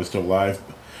probably still alive.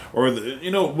 Or,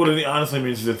 what it honestly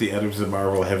means is that the editors of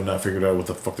Marvel have not figured out what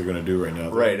the fuck they're going to do right now.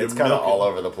 Right, it's kind of all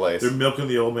over the place. They're milking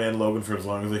the Old Man Logan for as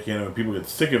long as they can, and when people get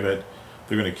sick of it,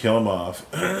 they're going to kill him off.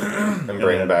 and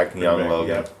bring back young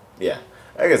Logan. Yeah.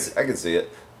 I can see it.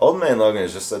 Old Man Logan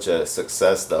is just such a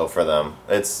success, though, for them.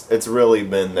 It's really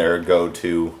been their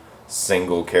go-to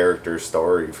single character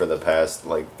story for the past,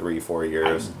 3-4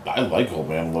 years. I like Old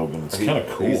Man Logan. It's kind of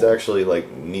cool. He's actually,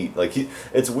 neat.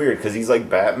 It's weird, because he's like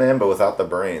Batman, but without the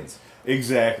brains.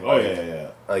 Exactly. Oh,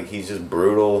 yeah. He's just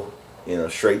brutal,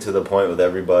 straight to the point with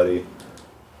everybody.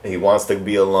 He wants to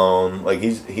be alone.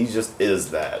 He just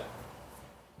is that.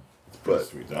 But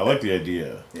sweet. I like the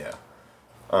idea. Yeah.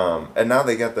 And now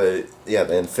they got the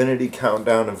Infinity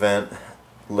Countdown event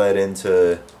led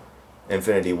into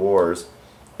Infinity Wars.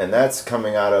 And that's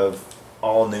coming out of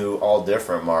all new, all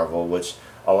different Marvel, which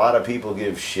a lot of people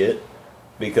give shit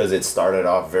because it started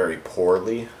off very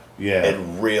poorly. Yeah. It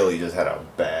really just had a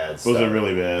bad start. Those are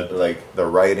really bad. The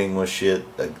writing was shit.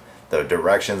 The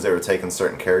directions they were taking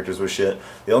certain characters was shit.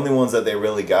 The only ones that they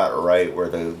really got right were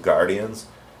the Guardians.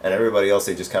 And everybody else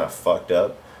they just kind of fucked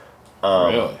up.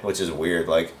 Really? Which is weird.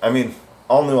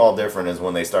 All new, all different is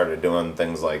when they started doing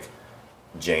things like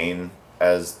Jane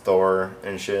as Thor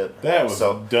and shit. That was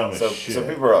dumb as shit. So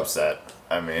people are upset.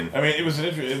 I mean, it was an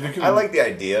interesting. I like the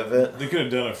idea of it. They could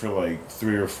have done it for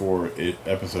 3 or 4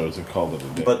 episodes and called it a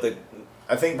day. But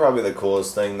I think probably the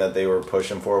coolest thing that they were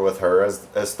pushing for with her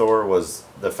as Thor was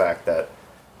the fact that,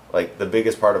 the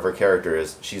biggest part of her character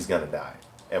is she's gonna die,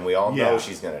 and we all know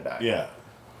she's gonna die. Yeah.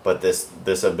 But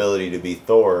this ability to be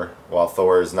Thor, while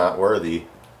Thor is not worthy,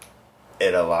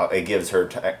 it gives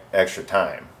her extra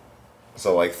time.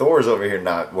 So Thor's over here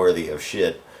not worthy of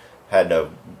shit, had to,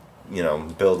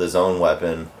 build his own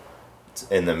weapon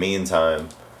in the meantime,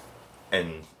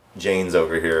 and Jane's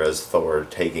over here as Thor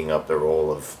taking up the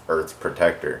role of Earth's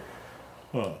protector.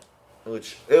 Huh.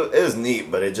 Which it is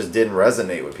neat, but it just didn't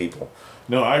resonate with people.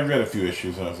 No, I read a few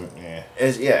issues and I was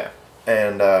like, Yeah,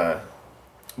 and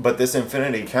but this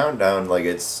Infinity Countdown,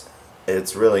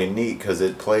 it's really neat because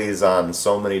it plays on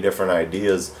so many different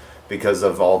ideas because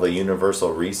of all the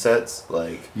universal resets.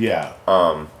 Yeah.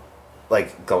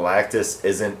 Galactus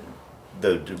isn't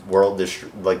the world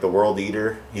the world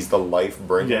eater. He's the life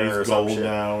bringer He's or some gold shit.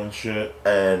 now and shit.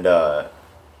 And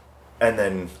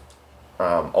then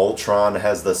Ultron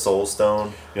has the Soul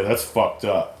Stone. Yeah, that's fucked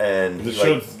up. And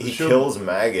he kills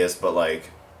Magus, but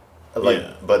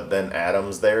but then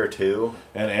Adam's there too.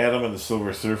 And Adam and the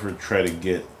Silver Surfer try to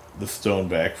get the stone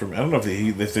back from. I don't know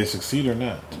if they succeed or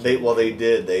not. They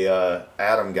did.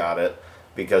 Adam got it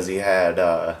because he had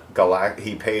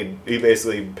he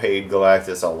basically paid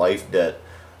Galactus a life debt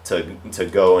to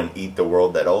go and eat the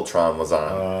world that Ultron was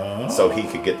on, so he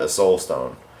could get the Soul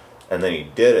Stone, and then he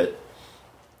did it,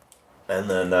 and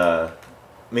then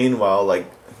meanwhile,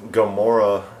 like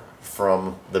Gamora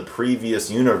from the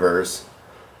previous universe,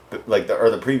 like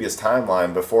the previous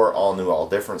timeline before All New All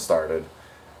Different started,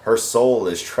 her soul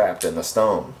is trapped in the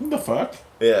stone. What the fuck?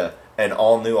 Yeah, and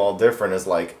All New All Different is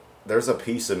like, there's a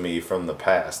piece of me from the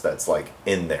past that's like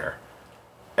in there,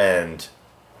 and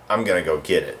I'm gonna go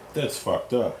get it. That's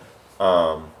fucked up.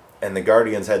 And the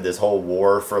Guardians had this whole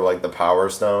war for like the Power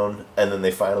Stone, and then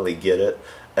they finally get it,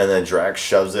 and then Drax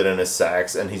shoves it in his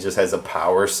sax, and he just has a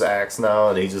power sax now,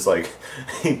 and he just like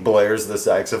he blares the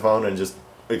saxophone and just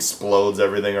explodes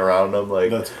everything around him.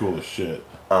 Like, that's cool as shit.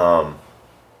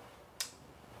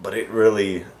 But it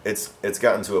really, it's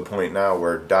gotten to a point now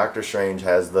where Doctor Strange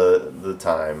has the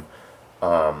time.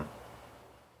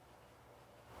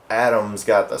 Adam's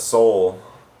got the soul,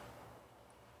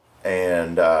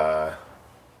 and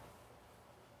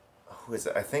who is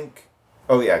it? I think.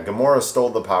 Oh yeah, Gamora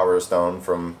stole the Power Stone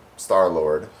from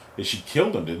Star-Lord. Yeah, she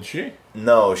killed him, didn't she?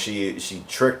 No, she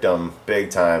tricked him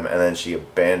big time, and then she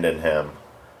abandoned him.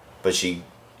 But she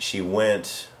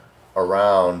went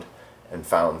around and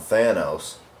found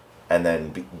Thanos, and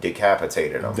then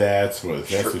decapitated him. That's what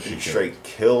she killed. Straight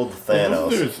killed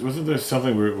Thanos. Wasn't there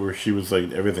something where she was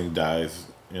like, everything dies,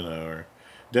 or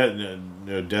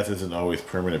death isn't always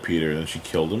permanent, Peter, and then she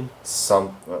killed him?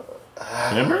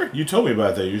 Remember? You told me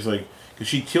about that. You was like,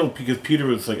 because Peter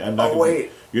was like,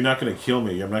 you're not going to kill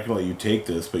me. I'm not going to let you take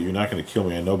this, but you're not going to kill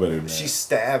me. I know better than that. She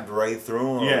stabbed right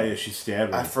through him. Yeah, she stabbed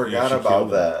him. I forgot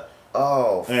about that.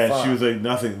 Oh, and fuck. she was like,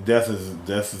 nothing. Death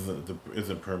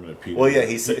isn't permanent, Peter. Well, yeah,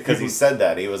 he said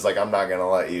that. He was like, I'm not gonna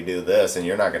let you do this, and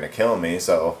you're not gonna kill me.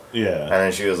 So yeah. And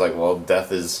then she was like, well,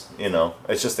 death is,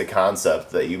 it's just a concept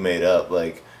that you made up.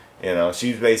 Like,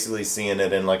 she's basically seeing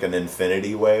it in like an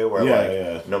infinity way,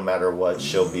 where no matter what,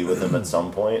 she'll be with him at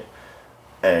some point.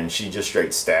 And she just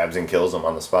straight stabs and kills him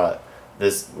on the spot.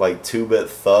 This like 2-bit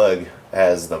thug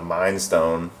has the Mind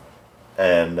Stone,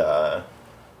 and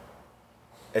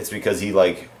it's because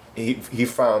he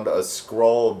found a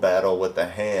scroll battle with the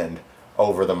Hand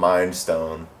over the Mind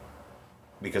Stone,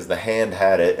 because the Hand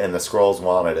had it and the Skrulls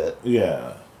wanted it.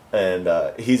 Yeah.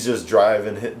 And he's just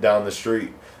driving down the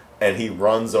street, and he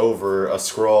runs over a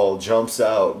Skrull, jumps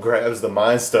out, grabs the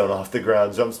Mind Stone off the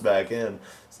ground, jumps back in,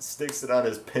 sticks it on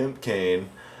his pimp cane,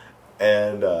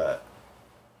 and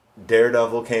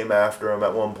Daredevil came after him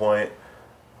at one point,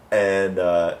 and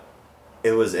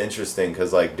it was interesting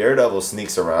because like Daredevil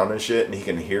sneaks around and shit, and he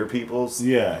can hear people's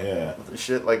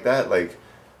shit like that. Like,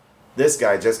 this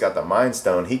guy just got the Mind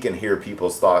Stone. He can hear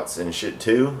people's thoughts and shit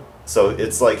too. So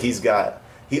it's like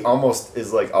he almost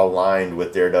is like aligned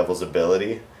with Daredevil's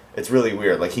ability. It's really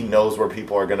weird. Like, he knows where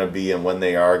people are gonna be and when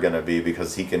they are gonna be,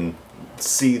 because he can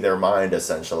see their mind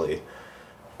essentially.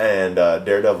 And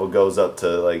Daredevil goes up to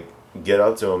like get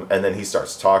up to him, and then he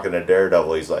starts talking to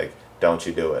Daredevil. He's like, "Don't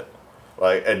you do it."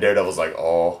 Like, and Daredevil's like,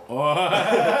 "Oh."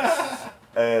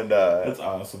 And that's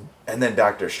awesome. And then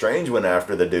Doctor Strange went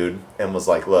after the dude and was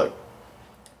like, "Look,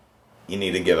 you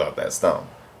need to give up that stone.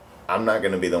 I'm not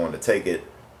going to be the one to take it,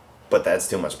 but that's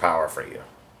too much power for you."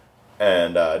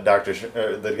 And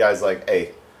the guy's like,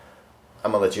 "Hey,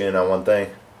 I'm gonna let you in on one thing.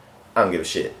 I don't give a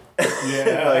shit."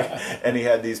 Yeah. And he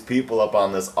had these people up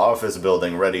on this office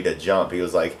building ready to jump. He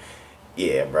was like,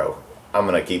 "Yeah, bro, I'm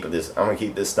gonna keep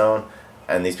this stone,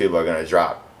 and these people are gonna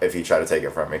drop if you try to take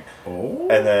it from me." Oh.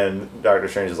 And then Doctor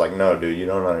Strange is like, "No, dude, you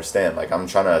don't understand. Like, I'm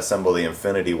trying to assemble the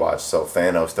Infinity Watch so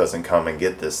Thanos doesn't come and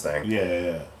get this thing."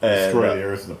 Yeah. And, destroy the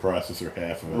Earth in the process, or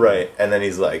half of it. Right. And then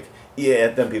he's like, "Yeah,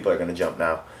 then people are gonna jump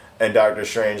now." And Doctor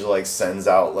Strange like sends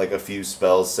out like a few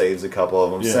spells, saves a couple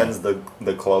of them, sends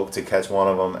the cloak to catch one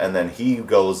of them, and then he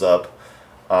goes up.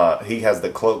 He has the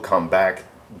cloak come back,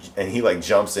 and he like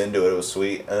jumps into it. It was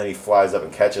sweet, and then he flies up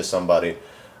and catches somebody,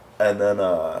 and then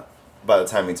by the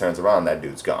time he turns around, that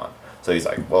dude's gone. So he's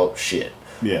like, "Well, shit."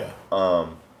 Yeah.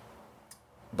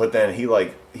 But then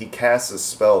he casts a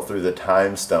spell through the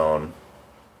Time Stone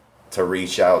to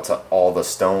reach out to all the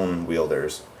stone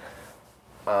wielders.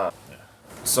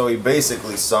 So he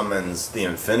basically summons the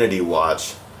Infinity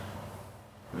Watch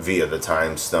via the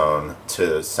Time Stone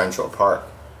to Central Park.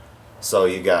 So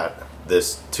you got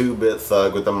this 2-bit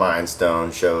thug with the Mind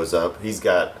Stone shows up. I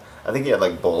think he had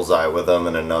like Bullseye with him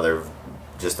and another,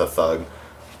 just a thug,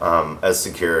 as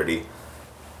security.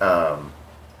 Adam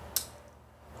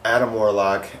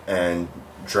Warlock and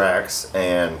Drax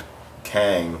and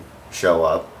Kang show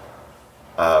up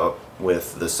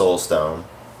with the Soul Stone.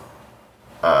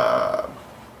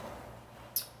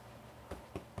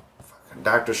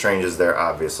 Doctor Strange is there,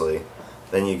 obviously.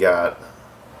 Then you got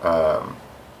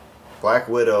Black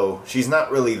Widow, she's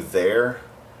not really there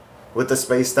with the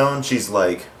Space Stone. She's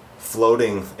like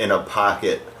floating in a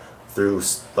pocket through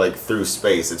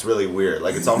space. It's really weird.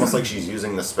 Like, it's almost like she's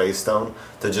using the Space Stone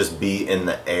to just be in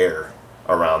the air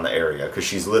around the area, because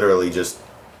she's literally just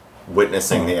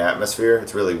witnessing the atmosphere.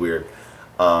 It's really weird.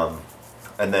 And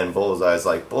then Bullseye's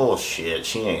like, bullshit,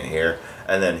 she ain't here.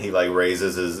 And then he like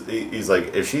raises he's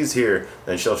like, if she's here,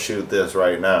 then she'll shoot this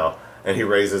right now. And he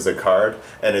raises a card,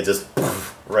 and it just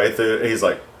right through. He's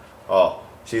like, oh,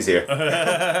 she's here.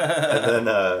 And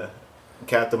then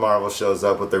Captain Marvel shows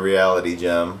up with the reality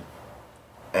gem,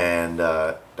 and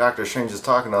Doctor Strange is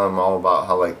talking to him all about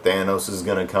how like Thanos is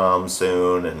gonna come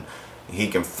soon, and he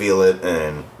can feel it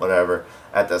and whatever.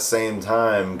 At the same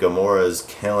time, Gamora's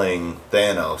killing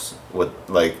Thanos with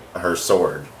like her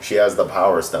sword. She has the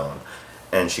Power Stone,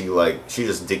 and she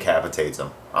just decapitates him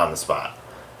on the spot.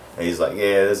 And he's like,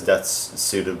 yeah, this death's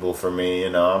suitable for me, you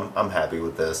know, I'm happy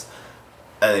with this.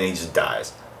 And then he just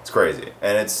dies. It's crazy.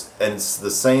 And it's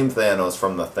the same Thanos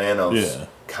from the Thanos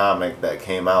comic that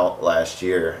came out last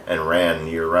year and ran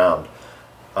year round.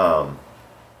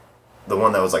 The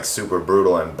one that was like super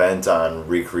brutal and bent on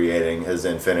recreating his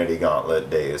Infinity Gauntlet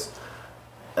days.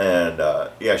 And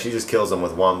yeah, she just kills him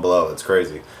with one blow. It's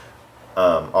crazy.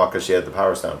 All because she had the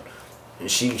Power Stone.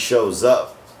 She shows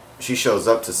up to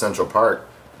Central Park,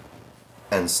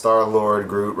 and Star-Lord,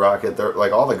 Groot, Rocket,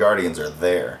 like all the Guardians are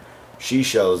there. She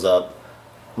shows up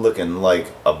looking like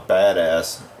a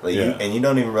badass, like, and you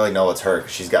don't even really know it's her,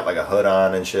 'cause she's got like a hood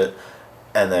on and shit.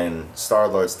 And then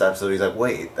Star-Lord steps up. He's like,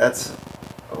 wait,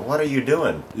 what are you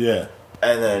doing? Yeah.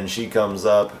 And then she comes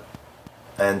up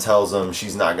and tells him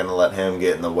she's not going to let him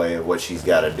get in the way of what she's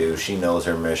got to do. She knows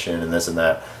her mission and this and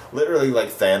that. Literally like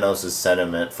Thanos'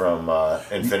 sentiment from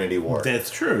Infinity War. That's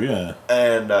true, yeah.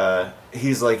 And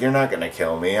he's like, you're not going to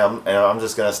kill me. I'm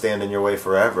just going to stand in your way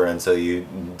forever until you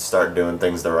start doing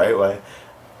things the right way.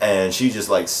 And she just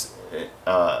like,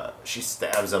 she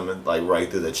stabs him like right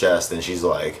through the chest, and she's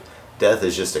like, death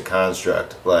is just a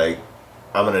construct. Like,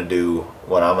 I'm going to do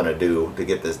what I'm going to do to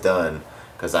get this done,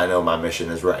 because I know my mission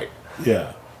is right.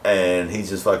 Yeah. And he's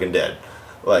just fucking dead.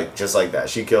 Like, just like that.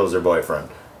 She kills her boyfriend.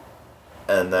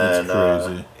 And then,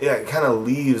 yeah, it kind of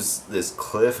leaves this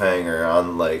cliffhanger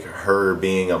on, like, her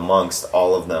being amongst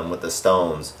all of them with the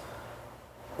stones,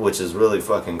 which is really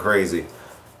fucking crazy.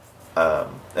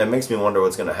 It makes me wonder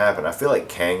what's going to happen. I feel like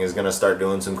Kang is going to start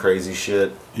doing some crazy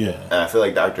shit. Yeah. And I feel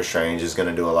like Doctor Strange is going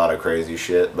to do a lot of crazy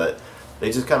shit, but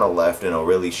they just kind of left in a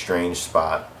really strange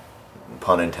spot,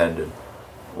 pun intended,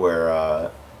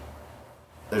 where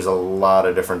there's a lot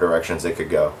of different directions it could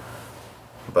go.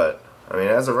 But, I mean,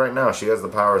 as of right now, she has the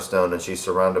Power Stone, and she's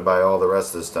surrounded by all the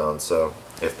rest of the stones, so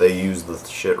if they use the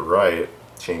shit right,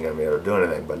 she ain't gonna be able to do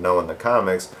anything. But knowing the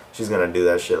comics, she's gonna do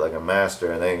that shit like a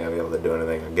master, and they ain't gonna be able to do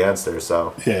anything against her,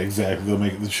 so... Yeah,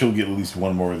 exactly. She'll get at least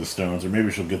one more of the stones, or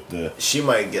maybe she'll get the... She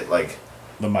might get, like...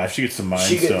 She gets the Mind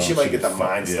Stone. She might get the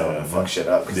Mind Stone and fuck shit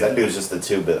up, because that dude's just a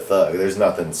 2-bit thug. There's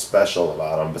nothing special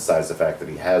about him besides the fact that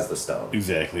he has the stone.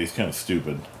 Exactly. He's kind of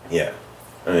stupid. Yeah.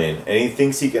 I mean, and he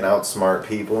thinks he can outsmart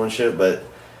people and shit, but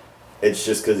it's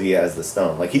just because he has the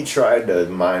stone. Like, he tried to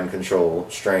mind control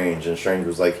Strange, and Strange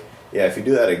was like, yeah, if you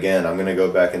do that again, I'm going to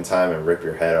go back in time and rip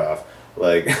your head off.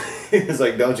 Like, he's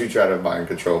like, don't you try to mind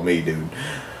control me, dude.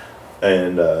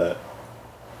 And,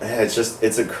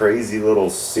 it's a crazy little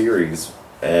series.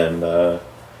 And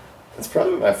it's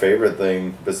probably my favorite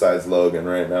thing besides Logan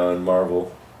right now in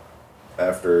Marvel.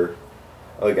 After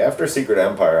Secret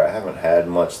Empire, I haven't had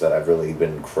much that I've really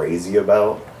been crazy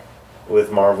about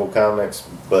with Marvel Comics,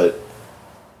 but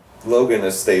Logan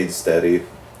has stayed steady,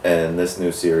 and this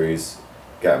new series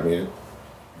got me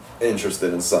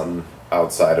interested in something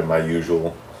outside of my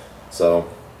usual. So,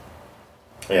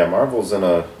 yeah, Marvel's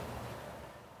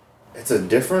it's a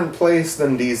different place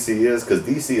than DC is, because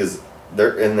DC is...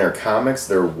 They're in their comics,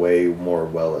 they're way more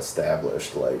well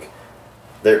established. Like,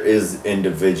 there is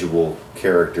individual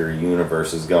character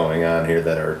universes going on here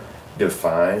that are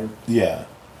defined. Yeah.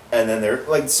 And then they're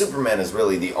like, Superman is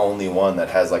really the only one that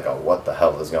has like a what the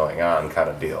hell is going on kind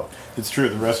of deal. It's true.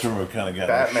 The rest of them have kind of got...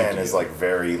 Batman is like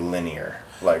very linear.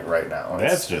 Like right now,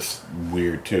 that's just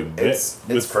weird too. It's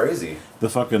crazy. The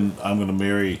fucking I'm gonna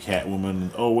marry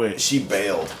Catwoman. Oh wait, she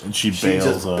bailed, and she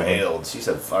just bailed. She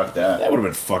said, "Fuck that." That would have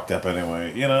been fucked up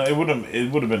anyway. You know, it would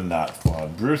have been not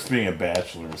fun. Bruce being a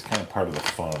bachelor is kind of part of the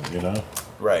fun. You know,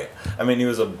 right? I mean,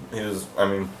 I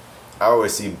mean, I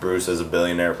always see Bruce as a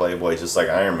billionaire playboy, just like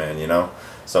Iron Man. You know,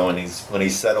 so when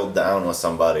he's settled down with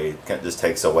somebody, it just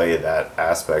takes away that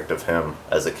aspect of him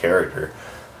as a character.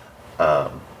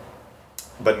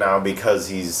 But now, because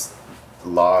he's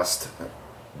lost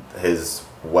his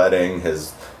wedding,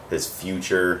 his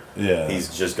future. Yeah.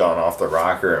 He's just gone off the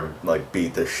rocker and like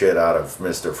beat the shit out of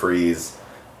Mr. Freeze.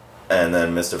 And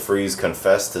then Mr. Freeze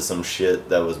confessed to some shit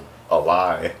that was a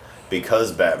lie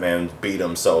because Batman beat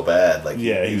him so bad. Like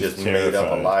Yeah, he he was just made up a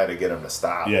terrified. lie to get him to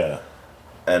stop. Yeah.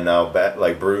 And now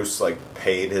Bruce like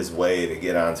paid his way to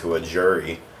get onto a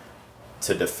jury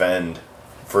to defend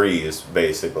Freeze,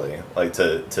 basically. Like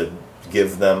to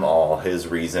give them all his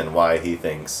reason why he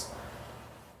thinks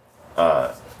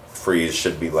Freeze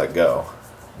should be let go.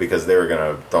 Because they were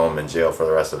gonna throw him in jail for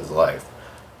the rest of his life.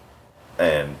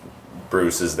 And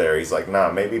Bruce is there. He's like,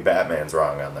 nah, maybe Batman's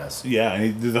wrong on this. Yeah,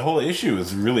 and the whole issue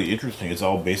is really interesting. It's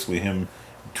all basically him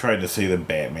trying to say that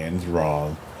Batman's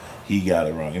wrong. He got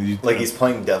it wrong. And He's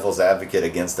playing devil's advocate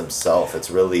against himself. It's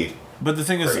really... But the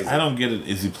thing is, crazy. I don't get it.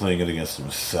 Is he playing it against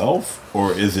himself,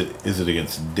 or is it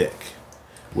against Dick?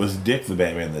 Was Dick the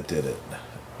Batman that did it?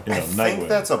 You know, I think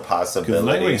that's a Because possibility.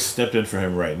 Nightwing stepped in for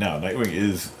him right now. Nightwing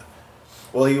is...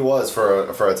 Well, he was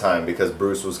for a time because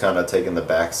Bruce was kind of taking the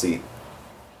back seat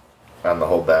on the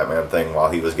whole Batman thing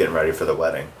while he was getting ready for the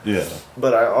wedding. Yeah.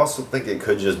 But I also think it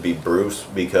could just be Bruce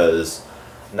because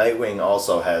Nightwing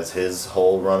also has his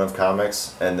whole run of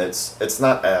comics, and it's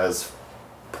not as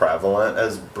prevalent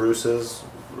as Bruce's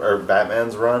or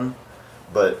Batman's run,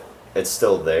 but it's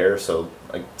still there. So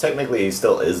like technically, he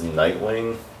still is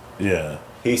Nightwing. Yeah.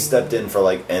 He stepped in for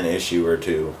like an issue or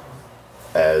two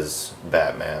as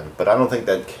Batman, but I don't think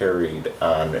that carried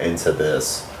on into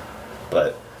this.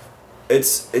 But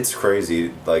it's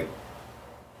crazy, like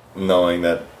knowing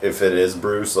that if it is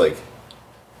Bruce, like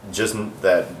just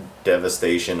that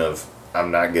devastation of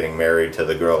I'm not getting married to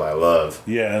the girl I love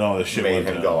Yeah, and all this shit made went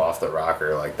him down. go off the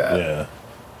rocker like that. Yeah.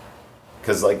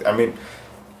 Because, like, I mean,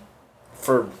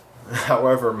 for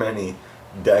however many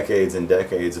decades and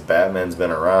decades Batman's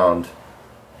been around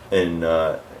in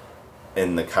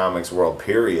the comics world,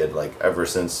 period, like, ever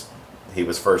since he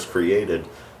was first created,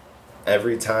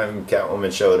 every time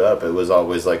Catwoman showed up, it was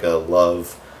always, like, a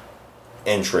love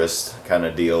interest kind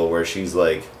of deal where she's,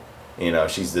 like, you know,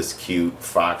 she's this cute,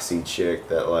 foxy chick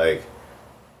that, like,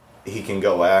 he can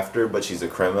go after, but she's a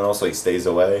criminal, so he stays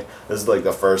away. This is like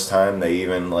the first time they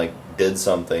even like did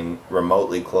something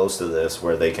remotely close to this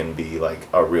where they can be like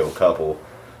a real couple.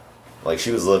 Like she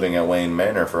was living at Wayne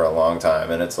Manor for a long time,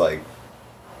 and it's like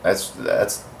that's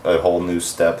a whole new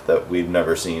step that we've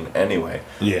never seen anyway.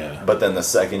 Yeah. But then the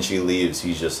second she leaves,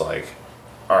 he's just like,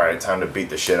 all right, time to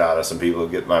beat the shit out of some people,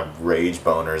 get my rage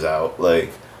boners out. Like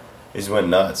he just went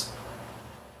nuts.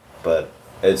 But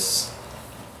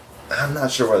I'm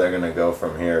not sure where they're going to go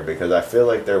from here because I feel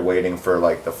like they're waiting for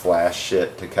like the Flash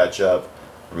shit to catch up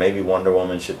or maybe Wonder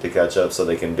Woman shit to catch up so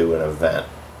they can do an event.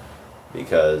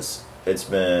 Because it's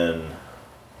been,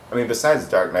 I mean, besides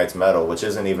Dark Knight's Metal, which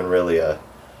isn't even really a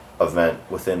event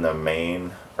within the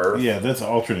main Earth. Yeah, that's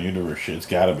alternate universe shit. It's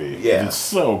gotta be. Yeah. It's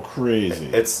so crazy.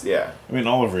 It's, yeah. I mean,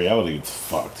 all of reality gets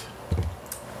fucked.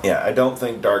 Yeah, I don't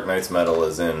think Dark Knight's Metal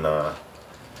is in,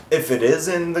 if it is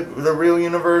in the real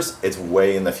universe, it's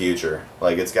way in the future.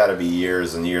 Like, it's got to be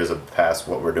years and years past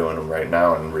what we're doing right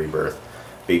now in Rebirth.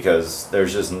 Because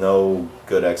there's just no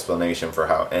good explanation for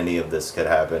how any of this could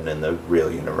happen in the real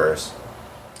universe.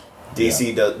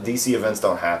 DC events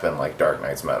don't happen like Dark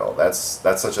Knight's Metal. That's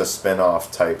such a spin-off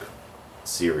type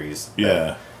series. that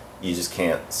Yeah. You just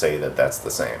can't say that that's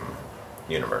the same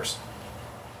universe.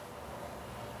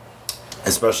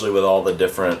 Especially with all the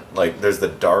different, like, there's the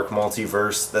dark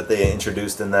multiverse that they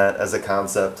introduced in that as a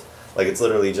concept. Like, it's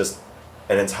literally just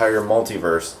an entire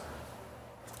multiverse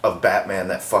of Batman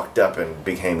that fucked up and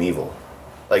became evil.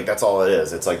 Like, that's all it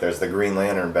is. It's like there's the Green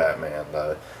Lantern Batman,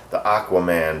 the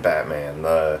Aquaman Batman,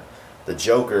 the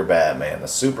Joker Batman, the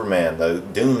Superman, the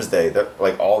Doomsday,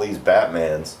 like, all these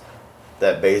Batmans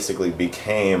that basically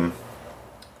became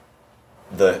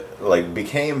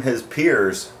his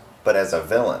peers, but as a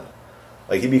villain.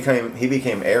 Like he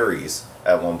became Ares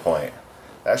at one point.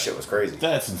 That shit was crazy.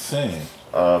 That's insane.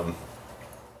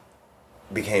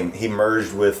 He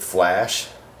merged with Flash.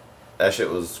 That shit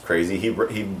was crazy. He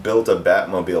built a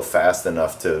Batmobile fast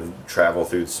enough to travel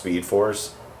through Speed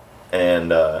Force, and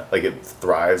like it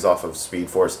thrives off of Speed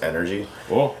Force energy.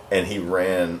 Oh. And he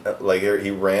ran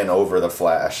over the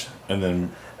Flash.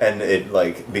 And it,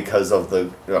 like, because of the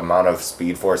amount of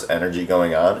Speed Force energy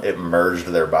going on, it merged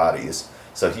their bodies.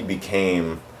 So he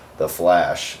became the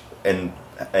Flash, and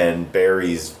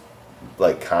Barry's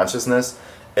like consciousness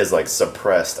is like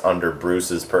suppressed under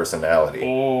Bruce's personality.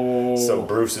 Oh. So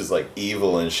Bruce is like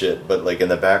evil and shit, but like in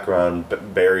the background,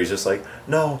 Barry's just like,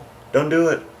 no, don't do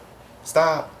it,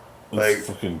 stop. That's Like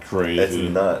fucking crazy. it's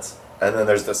nuts. And then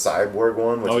there's the Cyborg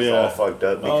one, which Oh, is yeah. all fucked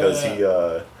up because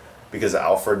because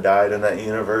Alfred died in that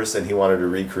universe and he wanted to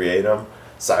recreate him.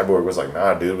 Cyborg was like,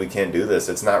 nah, dude, we can't do this.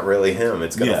 It's not really him.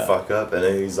 It's going to fuck up. And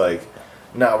then he's like,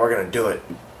 nah, we're going to do it.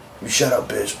 You shut up,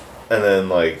 bitch. And then,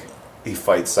 like, he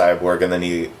fights Cyborg and then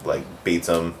he, like, beats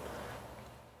him.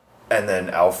 And then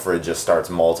Alfred just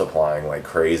starts multiplying like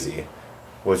crazy,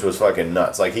 which was fucking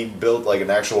nuts. Like, he built, like,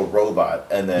 an actual robot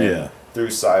and then through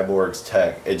Cyborg's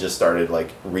tech, it just started,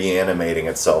 like, reanimating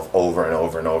itself over and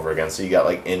over and over again. So you got,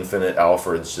 like, infinite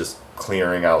Alfreds just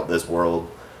clearing out this world,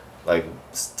 like,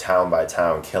 town by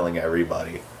town, killing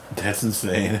everybody. That's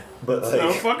insane. But That's like,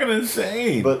 so fucking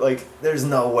insane. But like, there's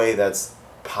no way that's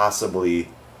possibly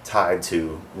tied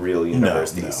to real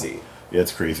universe DC. Yeah,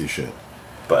 it's crazy shit.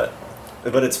 But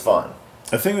it's fun.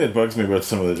 The thing that bugs me about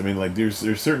some of it, I mean, like, there's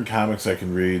certain comics I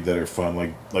can read that are fun,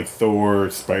 like Thor,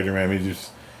 Spider-Man. I mean,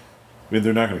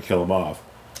 they're not going to kill them off.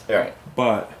 Right.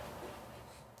 But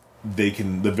the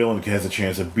villain has a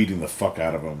chance of beating the fuck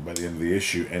out of them by the end of the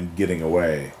issue and getting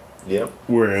away. Yep.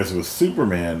 Whereas with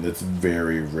Superman, it's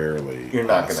very rarely You're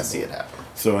not going to possible. see it happen.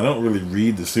 So I don't really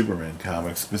read the Superman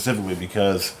comics specifically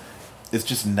because it's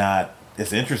just not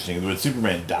as interesting. When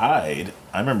Superman died,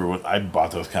 I remember when I bought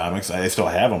those comics. I still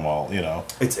have them all, you know.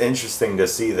 It's interesting to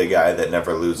see the guy that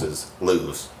never lose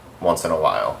once in a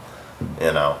while,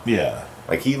 you know. Yeah.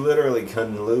 Like, he literally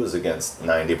couldn't lose against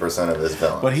 90% of his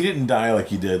villains. But he didn't die like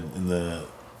he did in the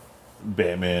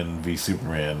Batman v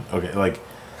Superman. Okay, like...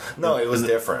 No, it was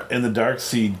different. In the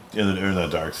Darkseid,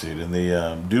 in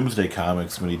the Doomsday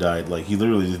comics, when he died, like, he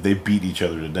literally, they beat each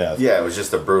other to death. Yeah, it was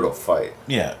just a brutal fight.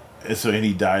 Yeah. And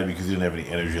he died because he didn't have any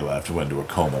energy left and went into a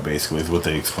coma, basically, is what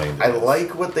they explained. I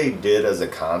like what they did as a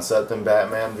concept in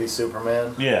Batman v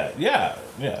Superman. Yeah.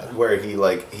 Where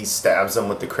he stabs him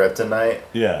with the kryptonite.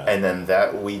 Yeah. And then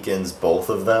that weakens both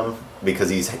of them because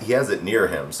he has it near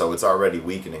him, so it's already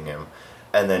weakening him.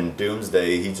 And then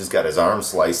Doomsday, he just got his arm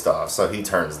sliced off, so he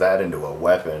turns that into a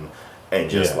weapon and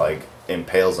just like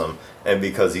impales him. And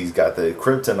because he's got the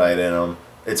kryptonite in him,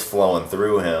 it's flowing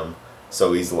through him,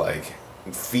 so he's like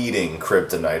feeding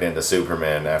kryptonite into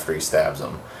Superman after he stabs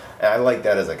him. And I like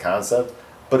that as a concept,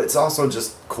 but it's also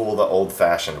just cool the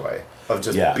old-fashioned way of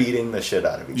just beating the shit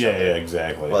out of each other. Yeah,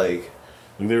 exactly. Like,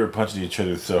 they were punching each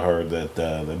other so hard that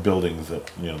the buildings,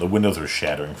 the windows were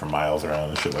shattering for miles around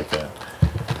and shit like that.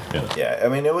 Yeah, I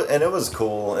mean, it was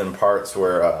cool in parts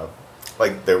where,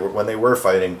 when they were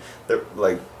fighting,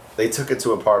 they took it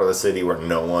to a part of the city where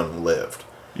no one lived.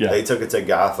 Yeah. They took it to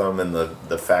Gotham and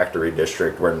the factory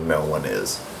district where no one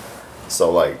is.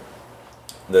 So, like,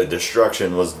 the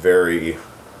destruction was very,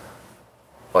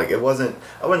 like, it wasn't,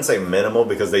 I wouldn't say minimal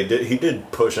because he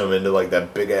did push them into, like,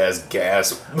 that big ass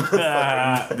gas.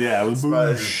 Yeah, it was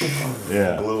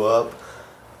blew up.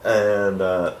 And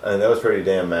that was pretty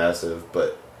damn massive,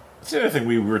 but. That's the other thing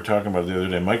we were talking about the other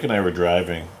day. Mike and I were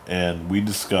driving, and we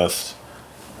discussed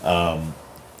where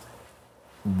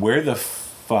the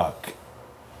fuck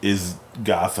is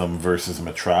Gotham versus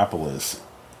Metropolis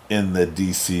in the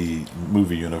DC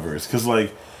movie universe. Because,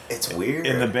 like... It's weird.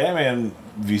 In the Batman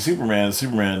v Superman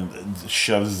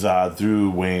shoves Zod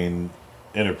through Wayne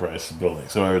Enterprise building.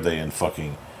 So are they in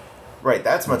fucking... Right,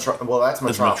 that's Metropolis.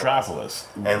 That's Metropolis.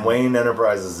 And Wayne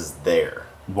Enterprises is there.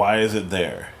 Why is it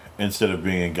there? Instead of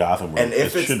being in Gotham. And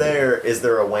if it's there, is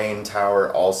there a Wayne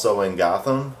Tower also in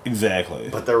Gotham? Exactly.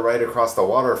 But they're right across the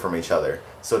water from each other.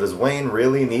 So does Wayne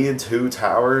really need two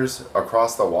towers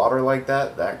across the water like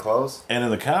that close? And in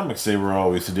the comics, they were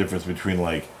always the difference between,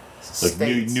 like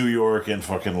New York and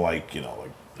fucking, like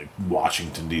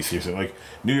Washington, D.C. or something. Like,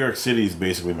 New York City is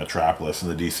basically Metropolis in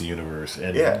the D.C. universe.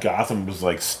 And Gotham was,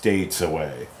 like, states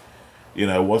away. You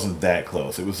know, it wasn't that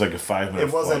close. It was like a 5-minute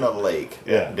It wasn't flight. a lake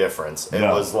difference. It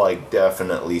No. was, like,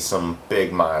 definitely some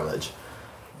big mileage.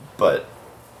 But,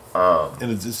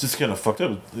 and it's just kind of fucked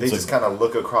up. They just kind of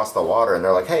look across the water and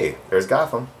they're like, hey, there's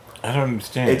Gotham. I don't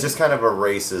understand. It just kind of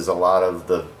erases a lot of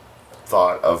the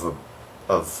thought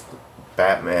of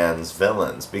Batman's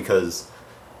villains. Because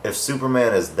if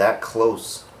Superman is that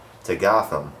close to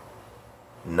Gotham,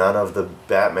 none of the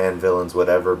Batman villains would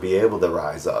ever be able to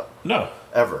rise up. No.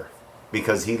 Ever.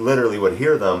 Because he literally would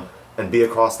hear them and be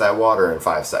across that water in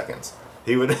 5 seconds.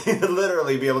 He would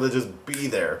literally be able to just be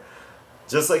there.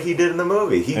 Just like he did in the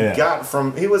movie. He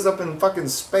was up in fucking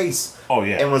space. Oh,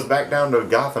 yeah. And was back down to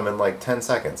Gotham in like 10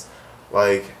 seconds.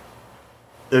 Like,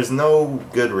 there's no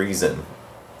good reason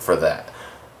for that.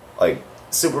 Like,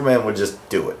 Superman would just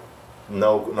do it.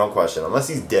 No question. Unless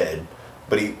he's dead.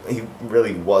 But he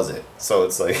really wasn't. So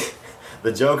it's like,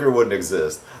 the Joker wouldn't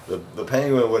exist. The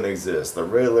Penguin wouldn't exist. The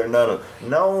Riddler,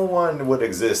 no one would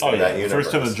exist in that universe.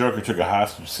 The first time the Joker took a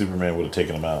hostage, Superman would have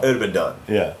taken him out. It would have been done.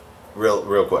 Yeah.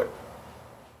 Real quick.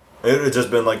 It would have just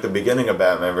been like the beginning of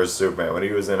Batman vs Superman when he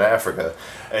was in Africa,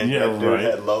 and that dude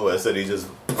had Lois, and he just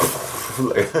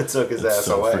took his ass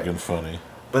so away. Freaking funny.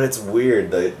 But it's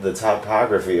weird the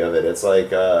topography of it. It's like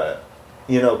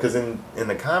because in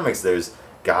the comics there's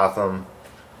Gotham,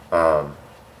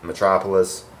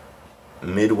 Metropolis,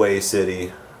 Midway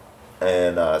City,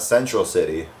 and Central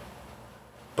City.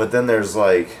 But then there's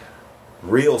like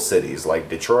real cities like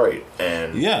Detroit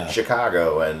and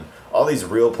Chicago and all these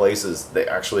real places that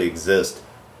actually exist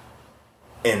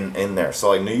in there. So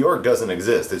like New York doesn't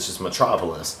exist, it's just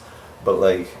Metropolis. But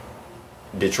like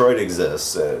Detroit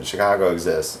exists, Chicago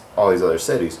exists, all these other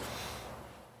cities.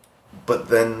 But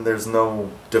then there's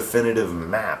no definitive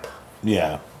map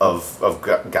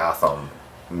of Gotham,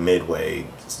 Midway,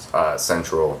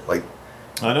 Central. Like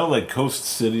I know like Coast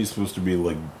City's supposed to be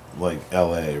like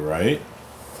LA, right?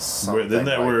 Isn't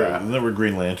that where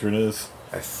Green Lantern is?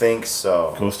 I think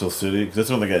so. Coastal City? 'Cause that's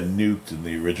when they got nuked in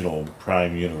the original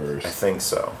Prime universe. I think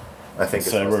so. I think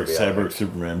it's Cyborg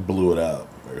Superman blew it up.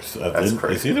 That's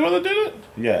crazy. Is he the one that did it?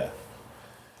 Yeah.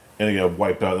 And he got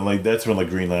wiped out. And like that's when like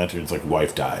Green Lantern's like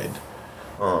wife died.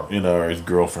 Or his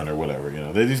girlfriend or whatever.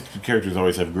 These characters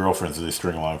always have girlfriends that they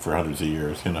string along for hundreds of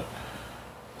years.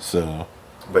 So.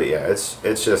 But yeah, it's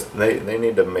just they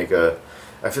need to make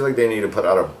I feel like they need to put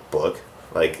out a book.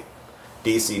 Like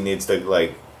DC needs to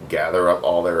like gather up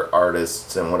all their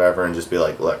artists and whatever and just be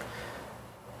like, look,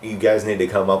 you guys need to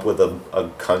come up with a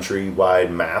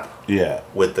countrywide map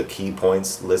with the key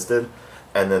points listed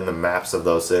and then the maps of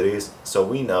those cities so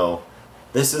we know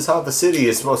this is how the city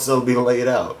is supposed to be laid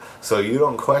out, so you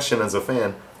don't question as a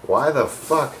fan, why the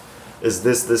fuck is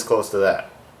this close to that?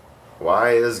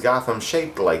 Why is Gotham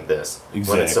shaped like this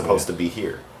when it's supposed to be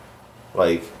here?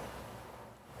 Like,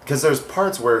 because there's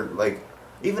parts where like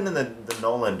even in the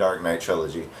Nolan Dark Knight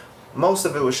trilogy, most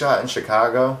of it was shot in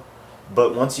Chicago,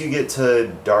 but once you get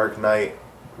to Dark Knight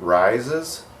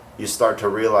Rises, you start to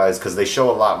realize, because they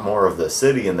show a lot more of the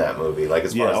city in that movie, like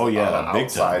as far as on an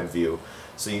outside view.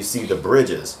 So you see the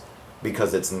bridges,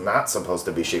 because it's not supposed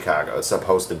to be Chicago, it's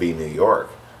supposed to be New York,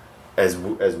 as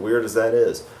weird as that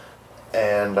is.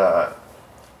 And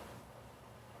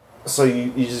so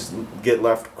you just get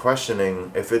left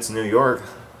questioning, if it's New York,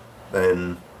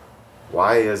 then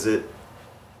why is it?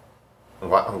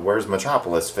 Where's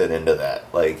Metropolis fit into that?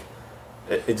 Like,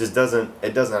 it just doesn't.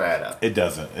 It doesn't add up. It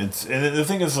doesn't. And the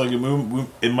thing is, like,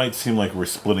 it might seem like we're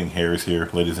splitting hairs here,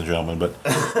 ladies and gentlemen, but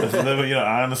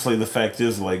honestly, the fact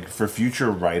is, like, for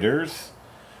future writers,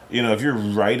 if you're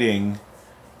writing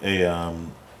a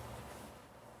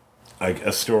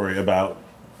story about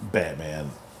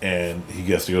Batman and he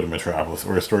gets to go to Metropolis,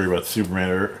 or a story about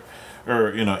Superman,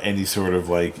 or any sort of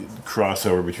like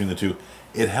crossover between the two,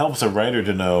 it helps a writer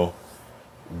to know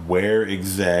where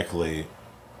exactly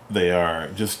they are.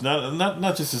 Just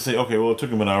not just to say, okay, well, it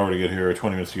took them an hour to get here or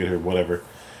 20 minutes to get here, whatever.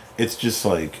 It's just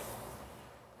like,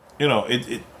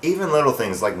 it even little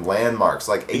things like landmarks,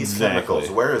 like Ace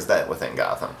Chemicals. Where is that within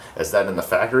Gotham? Is that in the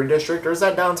factory district or is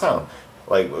that downtown?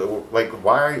 Like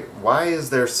why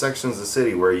is there sections of the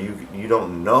city where you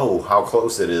don't know how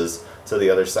close it is to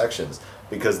the other sections?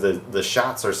 Because the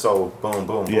shots are so boom,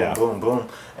 boom, boom, boom, boom,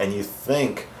 and you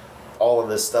think all of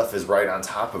this stuff is right on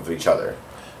top of each other,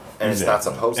 and it's not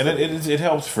supposed to. And it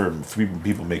helps for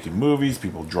people making movies,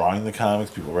 people drawing the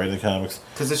comics, people writing the comics.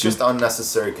 Because it's just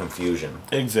unnecessary confusion.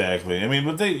 Exactly. I mean,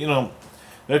 but they,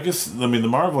 I guess, the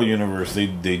Marvel universe,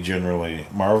 they generally,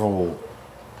 Marvel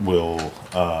will,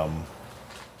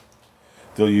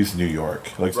 they'll use New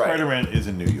York. Like, Spider-Man is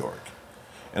in New York.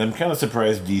 And I'm kind of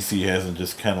surprised DC hasn't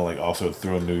just kind of like also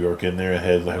thrown New York in there and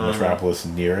had like Metropolis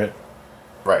near it.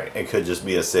 Right. It could just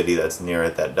be a city that's near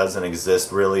it that doesn't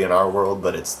exist really in our world,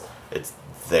 but it's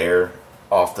there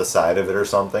off the side of it or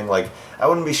something. Like, I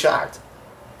wouldn't be shocked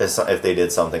if they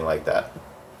did something like that.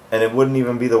 And it wouldn't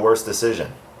even be the worst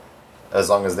decision, as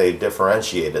long as they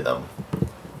differentiated them.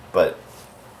 But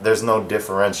there's no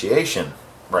differentiation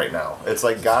right now. It's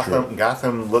like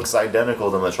Gotham looks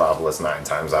identical to Metropolis 9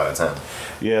 times out of 10.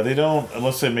 Yeah, they don't,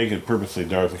 unless they make it purposely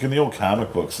dark. Like in the old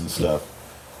comic books and stuff,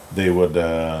 they would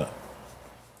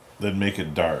they'd make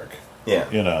it dark.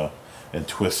 Yeah. And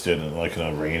twisted and like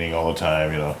raining all the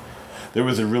time, There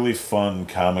was a really fun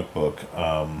comic book,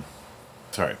 there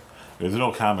was an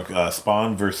old comic,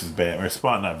 Spawn versus Batman, or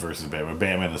Spawn, not versus Batman,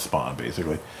 Batman and Spawn,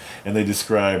 basically. And they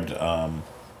described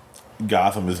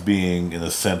Gotham as being in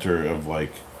the center of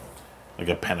like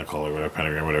a pentacle or whatever,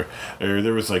 pentagram, whatever. Or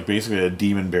there was like basically a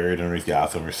demon buried underneath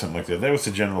Gotham or something like that. That was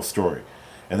the general story.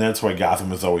 And that's why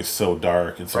Gotham is always so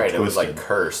dark and so twisted. It was like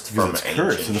cursed from ancient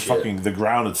cursed, and shit. The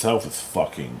ground itself is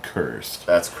fucking cursed.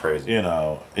 That's crazy.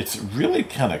 It's really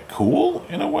kind of cool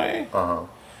in a way. Uh-huh.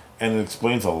 and it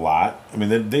explains a lot. I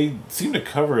mean, they seem to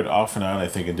cover it off and on, I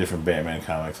think, in different Batman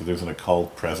comics. That there's an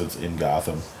occult presence in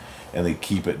Gotham, and they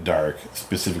keep it dark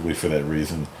specifically for that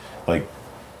reason. Like,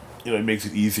 you know, it makes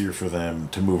it easier for them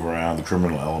to move around the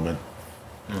criminal element.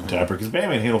 Because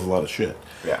Batman handles a lot of shit.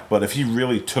 Yeah. But if he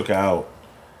really took out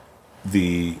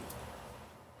the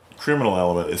criminal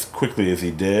element as quickly as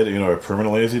he did, you know, or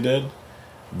permanently as he did,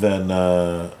 then,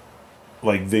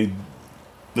 like,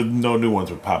 no new ones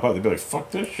would pop up. They'd be like,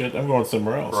 fuck this shit, I'm going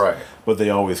somewhere else. Right. But they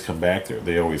always come back there.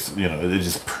 They always, you know, it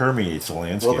just permeates the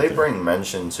landscape. Well, they there. bring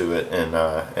mention to it in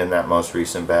that most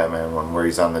recent Batman one where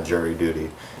he's on the jury duty.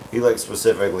 He, like,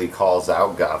 specifically calls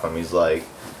out Gotham. He's like,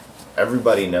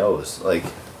 everybody knows, like,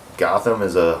 Gotham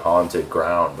is a haunted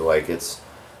ground. Like, it's,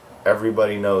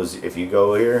 everybody knows if you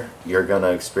go here, you're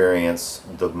gonna experience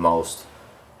the most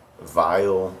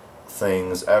vile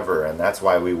things ever. And that's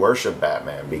why we worship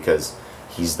Batman, because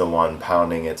he's the one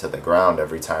pounding it to the ground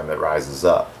every time it rises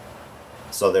up.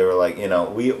 So they were like, you know,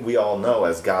 we all know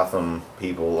as Gotham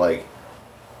people, like,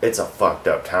 it's a fucked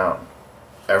up town.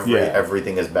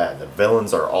 Everything is bad. The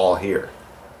villains are all here.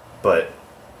 But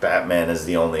Batman is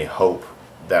the only hope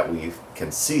that we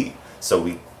can see. So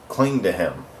we cling to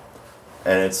him.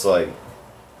 And it's like,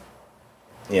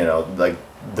 you know, like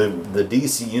the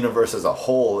DC universe as a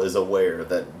whole is aware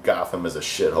that Gotham is a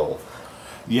shithole.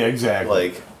 Yeah, exactly.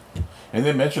 Like, and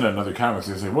they mention it in other comics.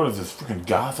 They say, what is this, freaking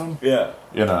Gotham? yeah.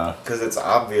 You know, Because it's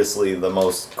obviously the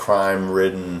most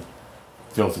crime-ridden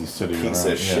filthy city. piece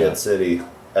around. of shit city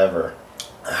ever.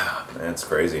 Man, it's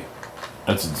crazy.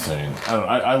 That's insane.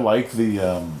 I like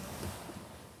the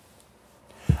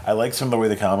I like some of the way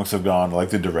the comics have gone. I like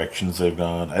the directions they've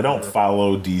gone. I don't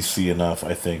follow DC enough,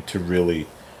 I think, to really,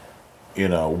 you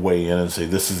know, weigh in and say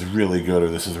this is really good or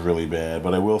this is really bad.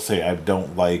 But I will say I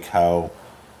don't like how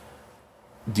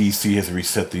DC has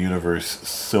reset the universe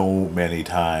so many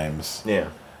times. Yeah.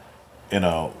 You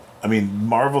know, I mean,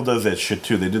 Marvel does that shit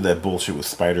too. They did that bullshit with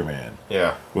Spider-Man.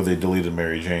 Yeah. Where they deleted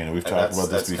Mary Jane, and we've talked about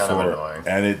this that's kind of before. annoying.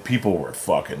 And people were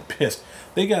fucking pissed.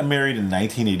 They got married in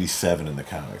 1987 in the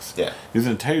comics. Yeah. There's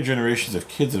entire generations of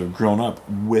kids that have grown up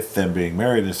with them being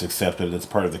married, and it's accepted. It's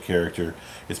part of the character.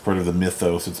 It's part of the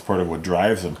mythos. It's part of what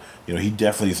drives him. You know, he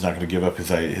definitely is not going to give up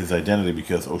his identity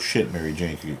because, oh shit, Mary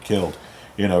Jane could get killed.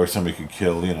 You know, or somebody could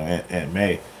kill, you know, Aunt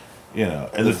May. You know.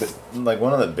 And Like,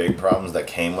 one of the big problems that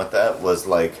came with that was,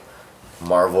 like,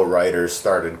 Marvel writers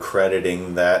started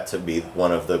crediting that to be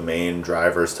one of the main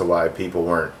drivers to why people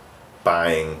weren't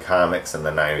buying comics in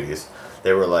the 90s.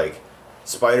 They were like,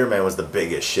 Spider-Man was the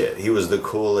biggest shit. He was the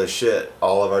coolest shit.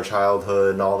 All of our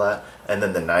childhood and all that. And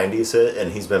then the 90s hit,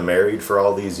 and he's been married for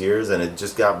all these years, and it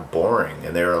just got boring.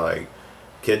 And they were like,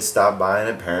 kids stopped buying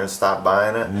it, parents stopped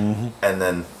buying it. Mm-hmm. And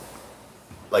then,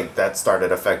 like, that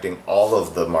started affecting all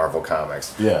of the Marvel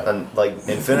comics. Yeah. And, like,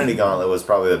 Infinity Gauntlet was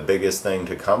probably the biggest thing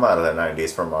to come out of the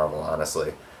 90s for Marvel,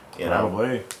 honestly. You know?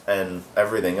 Probably. And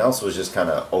everything else was just kind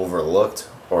of overlooked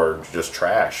or just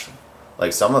trash.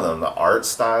 Like, some of them, the art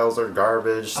styles are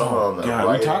garbage. Some of them, the God, we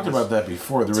writing talked is about that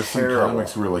before. There were some terrible.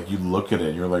 comics where, like, you look at it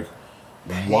and you're like,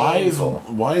 why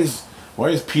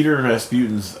is Peter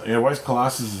Rasputin's, you know, why is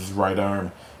Colossus's right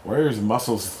arm, why are his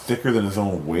muscles thicker than his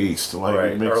own waist? Like,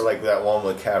 Right. it makes, Or like that one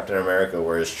with Captain America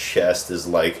where his chest is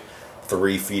like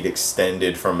 3 feet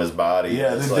extended from his body.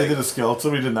 yeah, It's they did a skeleton.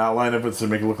 Somebody did not line up it to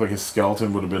make it look like his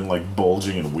skeleton would have been like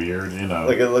bulging and weird, you know.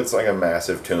 like it looks like a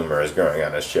massive tumor is growing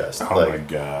on his chest. Oh like, my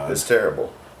God. It's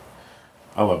terrible.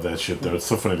 I love that shit though. It's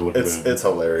so funny to look It's at. it's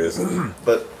hilarious.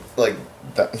 But like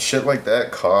that shit like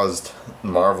that caused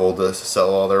Marvel to sell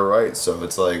all their rights. So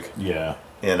it's like, Yeah.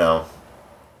 you know,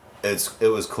 it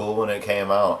was cool when it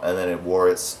came out, and then it wore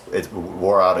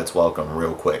out its welcome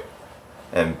real quick,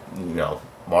 and you know,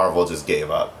 Marvel just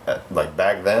gave up. Like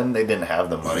back then, they didn't have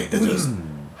the money to just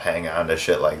hang on to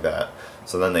shit like that.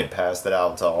 So then they passed it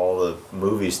out to all the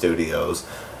movie studios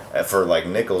for like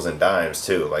nickels and dimes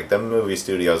too. Like them movie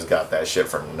studios got that shit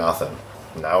for nothing.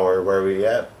 Now where are we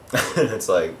at? It's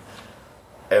like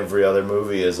every other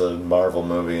movie is a Marvel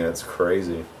movie, and it's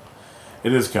crazy.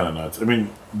 It is kind of nuts. I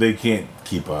mean, they can't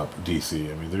keep up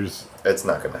DC. I mean, there's It's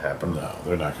not gonna happen. no,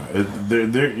 they're not gonna.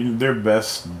 Their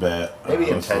best bet. Maybe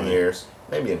in honestly, 10 years.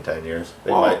 Maybe in 10 years.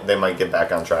 Well- They might get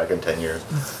back on track in 10 years.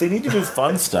 They need to do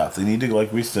fun stuff. They need to,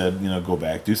 like we said, you know, go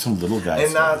back, do some little guys.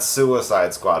 And not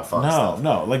Suicide Squad fun stuff.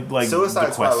 no, like Suicide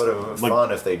The Squad Quest- would have been like,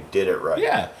 fun if they did it right.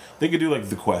 Yeah, they could do like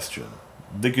The Question.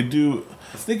 They could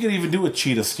even do a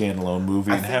Cheetah standalone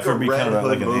movie I and think have a her be Red kind of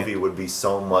Hood like an. movie would be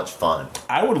so much fun.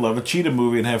 I would love a Cheetah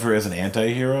movie and have her as an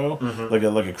anti-hero, Mm-hmm.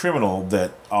 like a criminal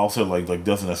that also like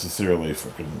doesn't necessarily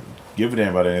fucking give a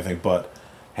damn about anything, but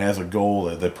has a goal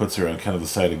that puts her on kind of the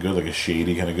side of good, like a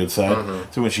shady kind of good side.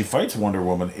 So when she fights Wonder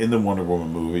Woman in the Wonder Woman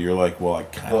movie, you're like, well, I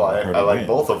kind of want her to like win.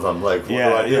 both of them. Like, what do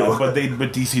Yeah, I do? yeah,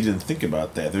 but DC didn't think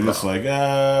about that. They're just like,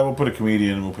 we'll put a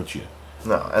comedian and we'll put you.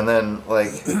 No, and then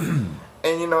like, and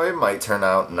it might turn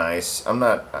out nice. I'm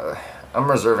not.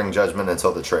 I'm reserving judgment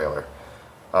until the trailer,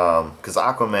 because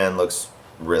Aquaman looks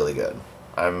really good.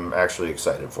 I'm actually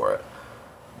excited for it,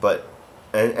 but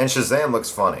and Shazam looks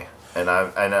funny. And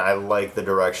I like the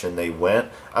direction they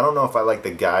went. I don't know if I like the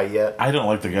guy yet. I don't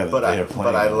like the guy that they have playing.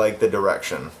 But I like the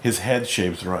direction. His head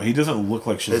shape's wrong. He doesn't look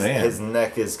like Shazam. His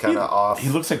neck is kind of off. He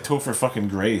looks like Topher fucking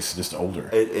Grace, just older.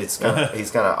 He's kind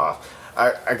of off.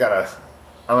 I'm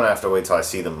gonna have to wait till I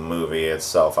see the movie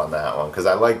itself on that one because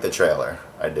I like the trailer.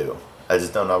 I do. I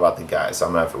just don't know about the guy, so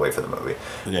I'm gonna have to wait for the movie.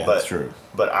 Yeah, that's true.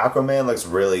 But Aquaman looks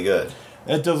really good.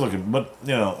 It does look, but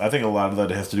I think a lot of that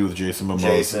has to do with Jason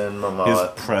Momoa.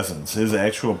 His presence, his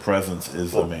actual presence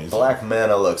is amazing. Black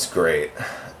Manta looks great,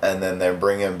 and then they're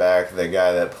bringing back the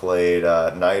guy that played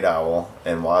Night Owl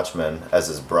in Watchmen as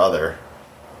his brother,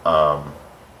 and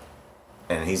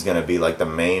he's gonna be like the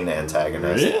main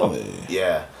antagonist. Really?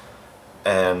 Yeah,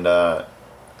 and I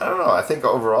don't know. I think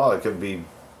overall it could be.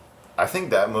 I think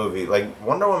that movie, like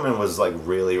Wonder Woman, was like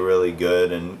really, really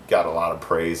good and got a lot of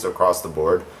praise across the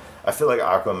board. I feel like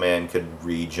Aquaman could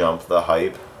re-jump the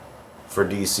hype for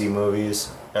DC movies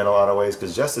in a lot of ways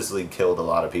because Justice League killed a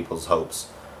lot of people's hopes.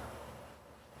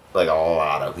 Like, a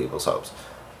lot of people's hopes.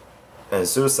 And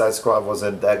Suicide Squad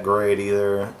wasn't that great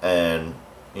either. And,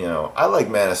 I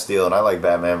like Man of Steel and I like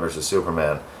Batman vs.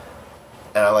 Superman.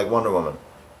 And I like Wonder Woman.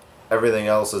 Everything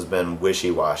else has been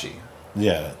wishy-washy.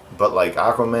 Yeah. But, like,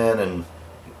 Aquaman and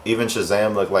even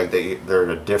Shazam look like they're in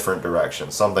a different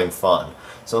direction. Something fun.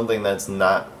 Something that's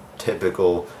not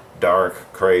typical dark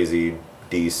crazy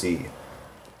DC.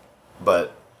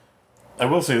 But I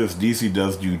will say this: DC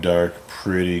does do dark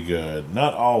pretty good.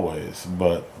 Not always,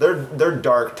 but they're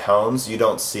dark tones. You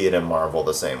don't see it in Marvel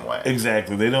the same way.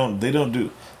 Exactly. They don't do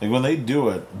like when they do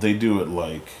it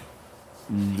like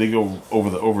they go over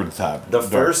the top. The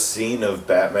first scene of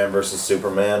Batman versus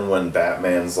Superman when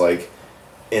Batman's like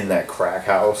in that crack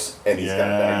house and he's got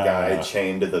that guy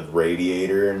chained to the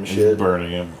radiator and shit. He's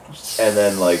burning him. And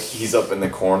then like he's up in the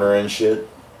corner and shit,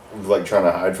 like trying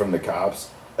to hide from the cops.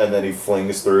 And then he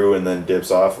flings through and then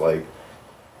dips off. Like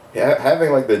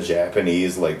having like the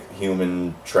Japanese like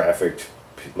human trafficked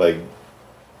like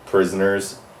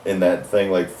prisoners in that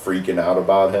thing like freaking out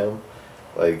about him.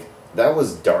 Like that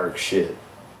was dark shit.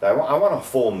 I want a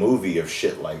full movie of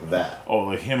shit like that. Oh,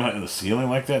 like him out in the ceiling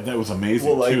like that? That was amazing,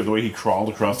 well, like, too. The way he crawled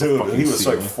across the fucking he was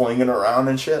ceiling. like flinging around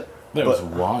and shit. That was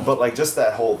wild. But like just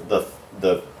that whole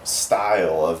the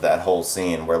style of that whole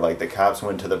scene where like the cops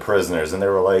went to the prisoners and they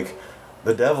were like,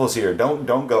 "The devil's here. Don't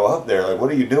go up there. Like, what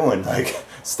are you doing? Like,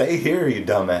 stay here, you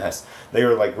dumbass." They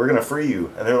were like, "We're gonna free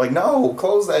you," and they were like, "No,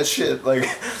 close that shit." Like,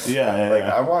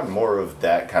 I want more of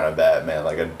that kind of Batman,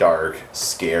 like a dark,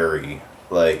 scary,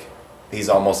 like. He's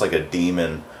almost like a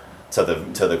demon to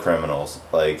the criminals,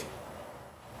 like,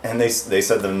 and they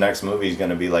said the next movie is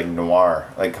gonna be like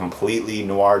noir, like completely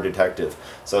noir detective.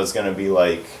 So it's gonna be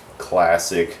like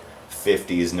classic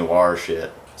 50s noir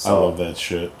shit. So I love that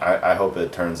shit. I hope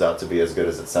it turns out to be as good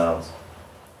as it sounds.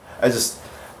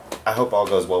 I hope all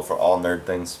goes well for all nerd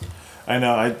things. I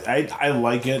know. I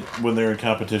like it when they're in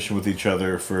competition with each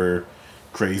other for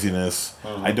craziness.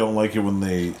 Mm-hmm. I don't like it when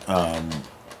they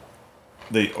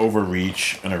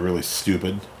overreach and are really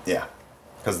stupid. Yeah,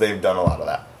 because they've done a lot of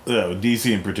that. Yeah, DC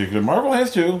in particular. Marvel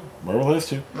has too.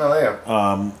 No, they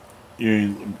have.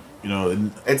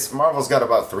 It's Marvel's got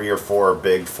about 3 or 4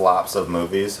 big flops of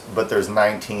movies, but there's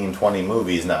 19, 20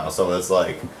 movies now, so it's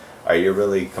like, are you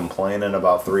really complaining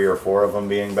about 3 or 4 of them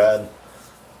being bad?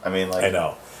 I mean, like... I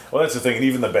know. Well, that's the thing.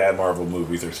 Even the bad Marvel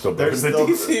movies are still better than the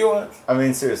DC ones. I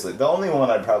mean, seriously. The only one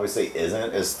I'd probably say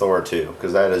isn't is Thor 2,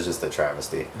 because that is just a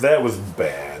travesty. That was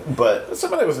bad. But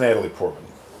some of that was Natalie Portman.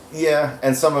 Yeah,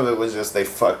 and some of it was just they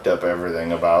fucked up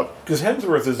everything about... Because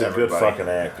Hemsworth is a good fucking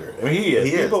actor. I mean, he is.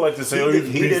 People like to say...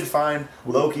 He did fine.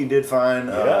 Loki did fine.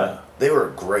 Yeah. They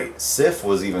were great. Sif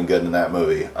was even good in that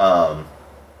movie. But,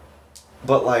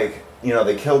 like,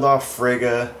 they killed off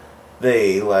Frigga.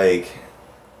 They, like...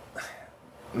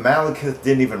 Malekith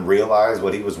didn't even realize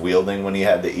what he was wielding when he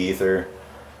had the ether.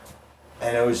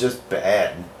 And it was just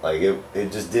bad. Like,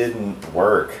 it just didn't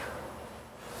work.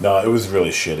 No, it was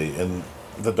really shitty. And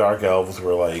the Dark Elves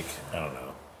were like, I don't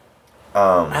know.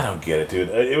 I don't get it, dude.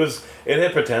 It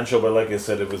had potential, but like I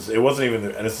said, it wasn't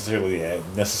even necessarily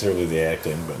the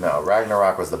acting. But no,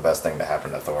 Ragnarok was the best thing to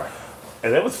happen to Thor.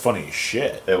 And that was funny as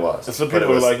shit. It was. And some But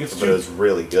people were like, it's but it was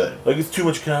really good. like it's too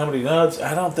much comedy. No,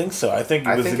 I don't think so. I think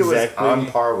it was exactly on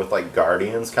par with like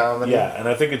Guardians comedy. Yeah, and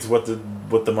I think it's what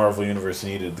the Marvel Universe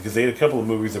needed, because they had a couple of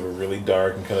movies that were really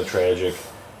dark and kind of tragic,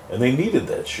 and they needed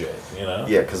that shit, you know?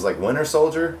 Yeah, because like Winter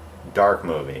Soldier, dark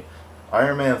movie.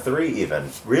 Iron Man 3 even,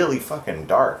 really fucking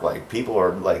dark. Like, people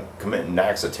are like committing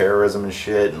acts of terrorism and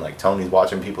shit, and like Tony's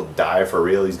watching people die for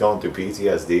real. He's going through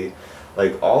PTSD.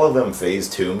 Like, all of them Phase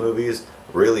 2 movies,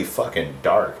 really fucking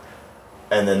dark.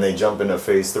 And then they jump into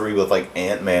Phase 3 with like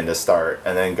Ant-Man to start,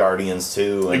 and then Guardians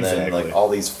 2, and then like all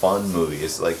these fun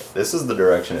movies. Like, this is the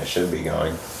direction it should be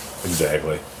going.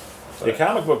 Exactly. The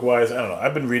comic book wise, I don't know.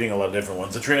 I've been reading a lot of different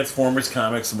ones. The Transformers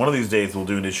comics. One of these days we'll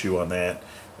do an issue on that,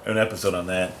 an episode on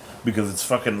that, because it's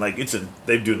fucking like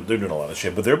they're doing a lot of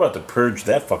shit, but they're about to purge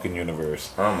that fucking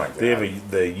universe. Oh my god! They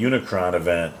have the Unicron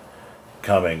event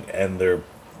coming, and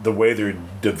the way they're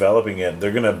developing it,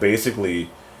 they're gonna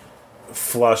basically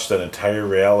flush that entire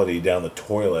reality down the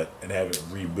toilet and have it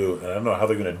reboot. And I don't know how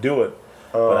they're gonna do it,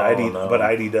 but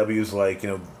IDW's like, you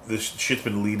know, this shit's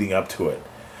been leading up to it.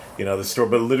 You know, the story,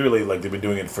 but literally, like, they've been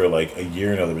doing it for like a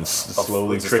year now. They've been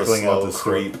slowly trickling out the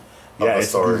story. Yeah,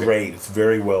 it's great. It's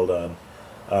very well done.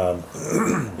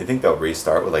 You think they'll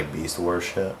restart with like Beast Wars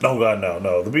shit? Oh god,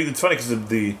 no. It's funny because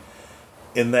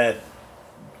in that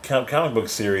comic book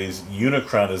series,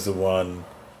 Unicron is the one.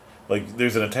 Like,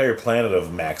 there's an entire planet of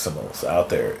Maximals out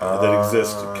there that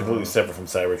exist completely separate from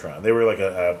Cybertron. They were like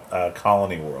a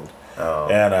colony world,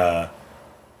 and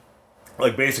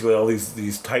like basically all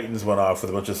these Titans went off with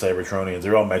a bunch of Cybertronians.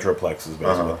 They're all Metroplexes,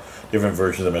 basically, different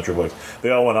versions of Metroplex. They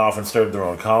all went off and started their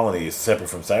own colonies separate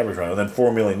from Cybertron. And then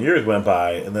 4 million years went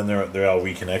by, and then they're all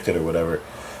reconnected or whatever.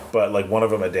 But like one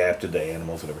of them adapted to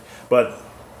animals, whatever. But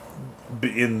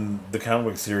in the comic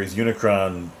book series,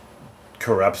 Unicron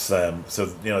corrupts them.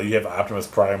 So, you know, you have Optimus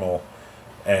Primal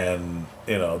and,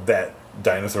 you know, that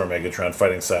dinosaur Megatron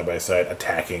fighting side by side,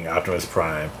 attacking Optimus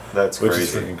Prime. That's which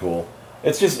crazy. is freaking cool.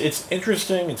 It's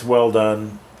interesting. It's well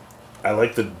done. I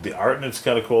like the art, and it's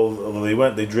kind of cool.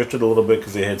 Although they drifted a little bit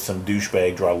because they had some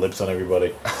douchebag draw lips on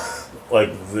everybody,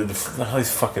 like all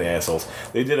these fucking assholes.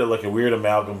 They did like a weird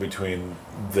amalgam between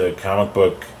the comic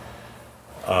book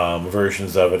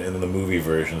versions of it and then the movie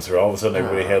versions. Where all of a sudden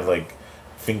everybody had like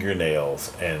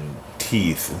fingernails and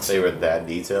teeth. And they were that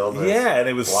detailed. Yeah, and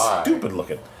it was stupid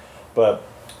looking. But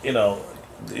you know,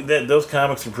 those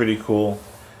comics are pretty cool.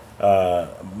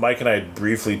 Mike and I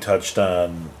briefly touched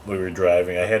on when we were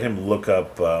driving. I had him look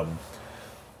up. There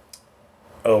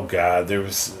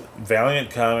was Valiant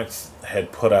Comics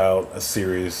had put out a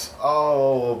series.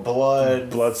 Oh,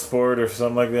 Bloodsport or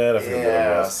something like that. I forget what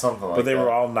it was. Something like that. But they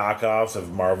were all knockoffs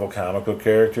of Marvel comic book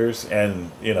characters, and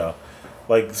you know,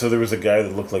 like so there was a guy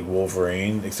that looked like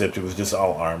Wolverine, except it was just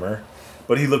all armor.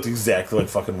 But he looked exactly like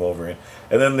fucking Wolverine.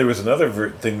 And then there was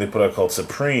another thing they put out called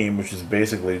Supreme, which is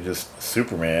basically just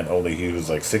Superman, only he was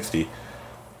like 60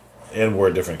 and wore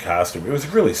a different costume. It was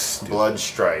really stupid.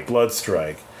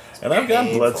 Bloodstrike. And I've got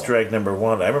Bloodstrike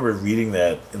 #1. I remember reading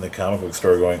that in the comic book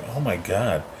store going, oh my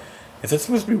god, is that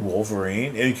supposed to be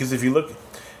Wolverine? Because if you look,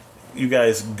 you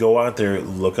guys go out there,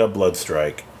 look up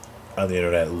Bloodstrike on the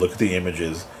internet, look at the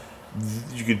images.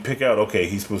 You could pick out, okay,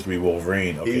 he's supposed to be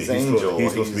Wolverine. Okay, he's Angel.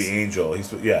 He's supposed to be Angel. It's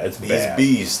bad.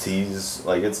 He's Beast. He's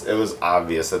like it was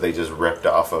obvious that they just ripped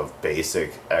off of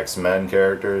basic X-Men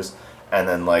characters and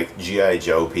then like G.I.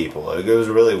 Joe people. It was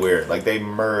really weird. Like they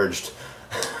merged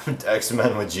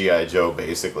X-Men with G.I. Joe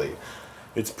basically.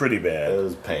 It's pretty bad. It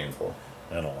was painful.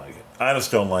 I don't like it. I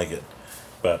just don't like it.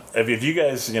 But if you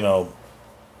guys, you know,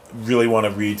 really want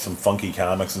to read some funky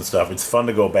comics and stuff, it's fun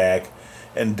to go back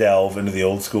and delve into the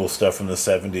old school stuff from the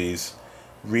 70s.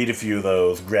 Read a few of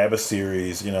those. Grab a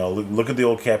series. You know, look at the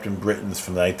old Captain Britons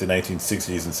from the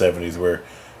 1960s and 70s where,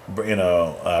 you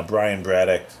know, Brian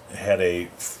Braddock had a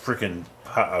freaking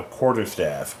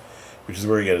quarterstaff, which is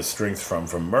where he got his strength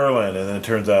from Merlin. And then it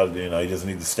turns out, you know, he doesn't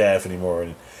need the staff anymore.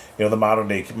 And, you know, the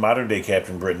modern day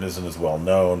Captain Britain isn't as well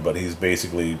known, but he's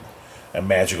basically a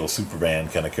magical Superman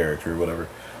kind of character or whatever.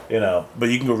 You know, but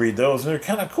you can go read those, and they're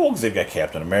kind of cool because they've got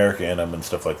Captain America in them and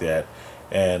stuff like that.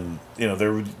 And, you know,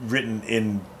 they're written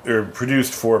in, or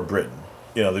produced for Britain.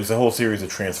 You know, there's a whole series of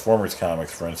Transformers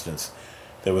comics, for instance,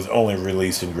 that was only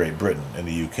released in Great Britain, in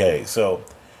the UK. So,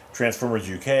 Transformers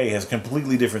UK has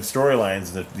completely different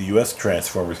storylines than the US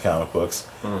Transformers comic books,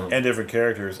 and different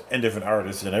characters, and different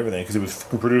artists, and everything, because it was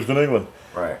produced in England.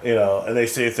 Right. You know, and they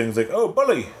say things like, oh,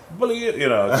 bully, you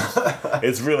know,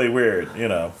 it's really weird, you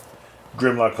know.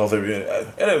 Grimlock calls it,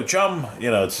 hello, chum.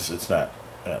 You know, it's not.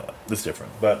 It's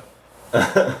different. But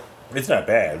It's not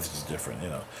bad. It's just different, you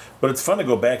know. But it's fun to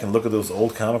go back and look at those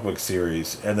old comic book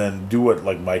series and then do what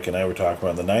like Mike and I were talking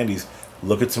about in the 90s.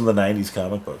 Look at some of the 90s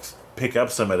comic books. Pick up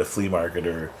some at a flea market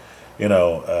or, you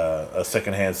know, a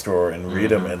secondhand store and read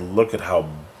them and look at how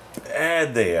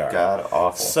bad they are. God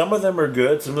awful. Some of them are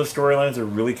good. Some of the storylines are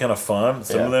really kind of fun.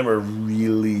 Some of them are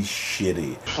really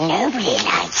shitty. Nobody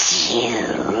likes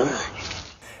you.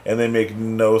 And they make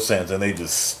no sense and they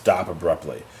just stop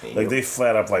abruptly. Like they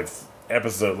flat up like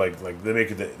episode like they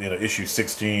make it to, you know, issue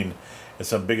 16 and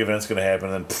some big event's going to happen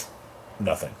and then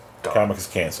nothing. Done. Comic is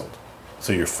canceled.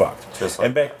 So you're fucked. Just like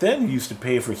and back then you used to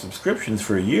pay for subscriptions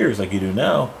for years like you do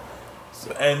now.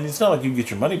 So, and it's not like you get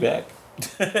your money back.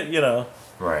 You know.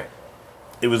 Right.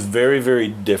 It was very, very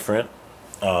different.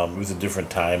 It was a different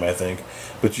time, I think.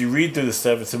 But you read through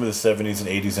some of the 70s and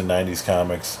 80s and 90s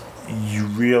comics, you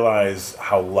realize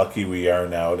how lucky we are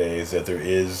nowadays that there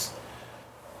is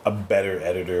a better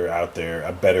editor out there,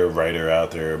 a better writer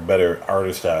out there, a better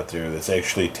artist out there that's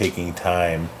actually taking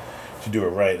time to do it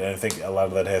right. And I think a lot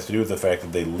of that has to do with the fact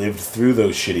that they lived through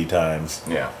those shitty times.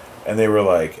 Yeah. And they were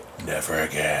like, never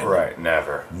again. Right.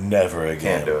 Never. Never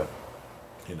again. Can't do it.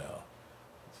 You know.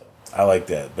 So I like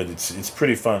that. But it's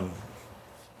pretty fun.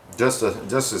 Just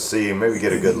to see, maybe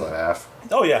get a good laugh.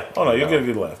 Oh yeah. Oh no, you'll get a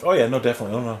good laugh. Oh yeah, no,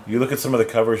 definitely. Oh no. You look at some of the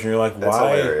covers and you're like, That's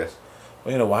why? hilarious.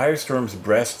 Well, you know, why are Storm's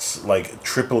breasts like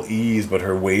triple E's, but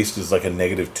her waist is like a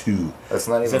 -2? That's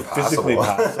not Is even that physically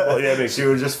possible? Yeah, but She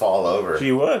would just fall over.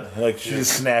 she would. Like she'd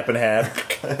just snap in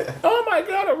half. Oh my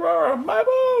God, Aurora, my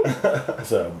boob.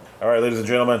 So, all right, ladies and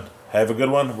gentlemen, have a good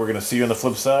one. We're gonna see you on the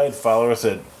flip side. Follow us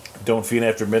at Don't Feed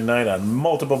After Midnight on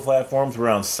multiple platforms. We're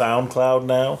on SoundCloud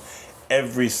now.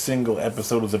 Every single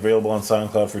episode is available on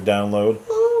SoundCloud for download.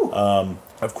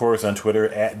 Of course, on Twitter,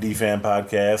 at DFAN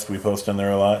Podcast. We post on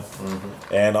there a lot.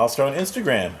 And also on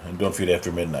Instagram, and Don't Feed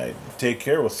After Midnight. Take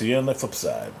care. We'll see you on the flip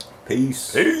side.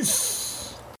 Peace. Peace.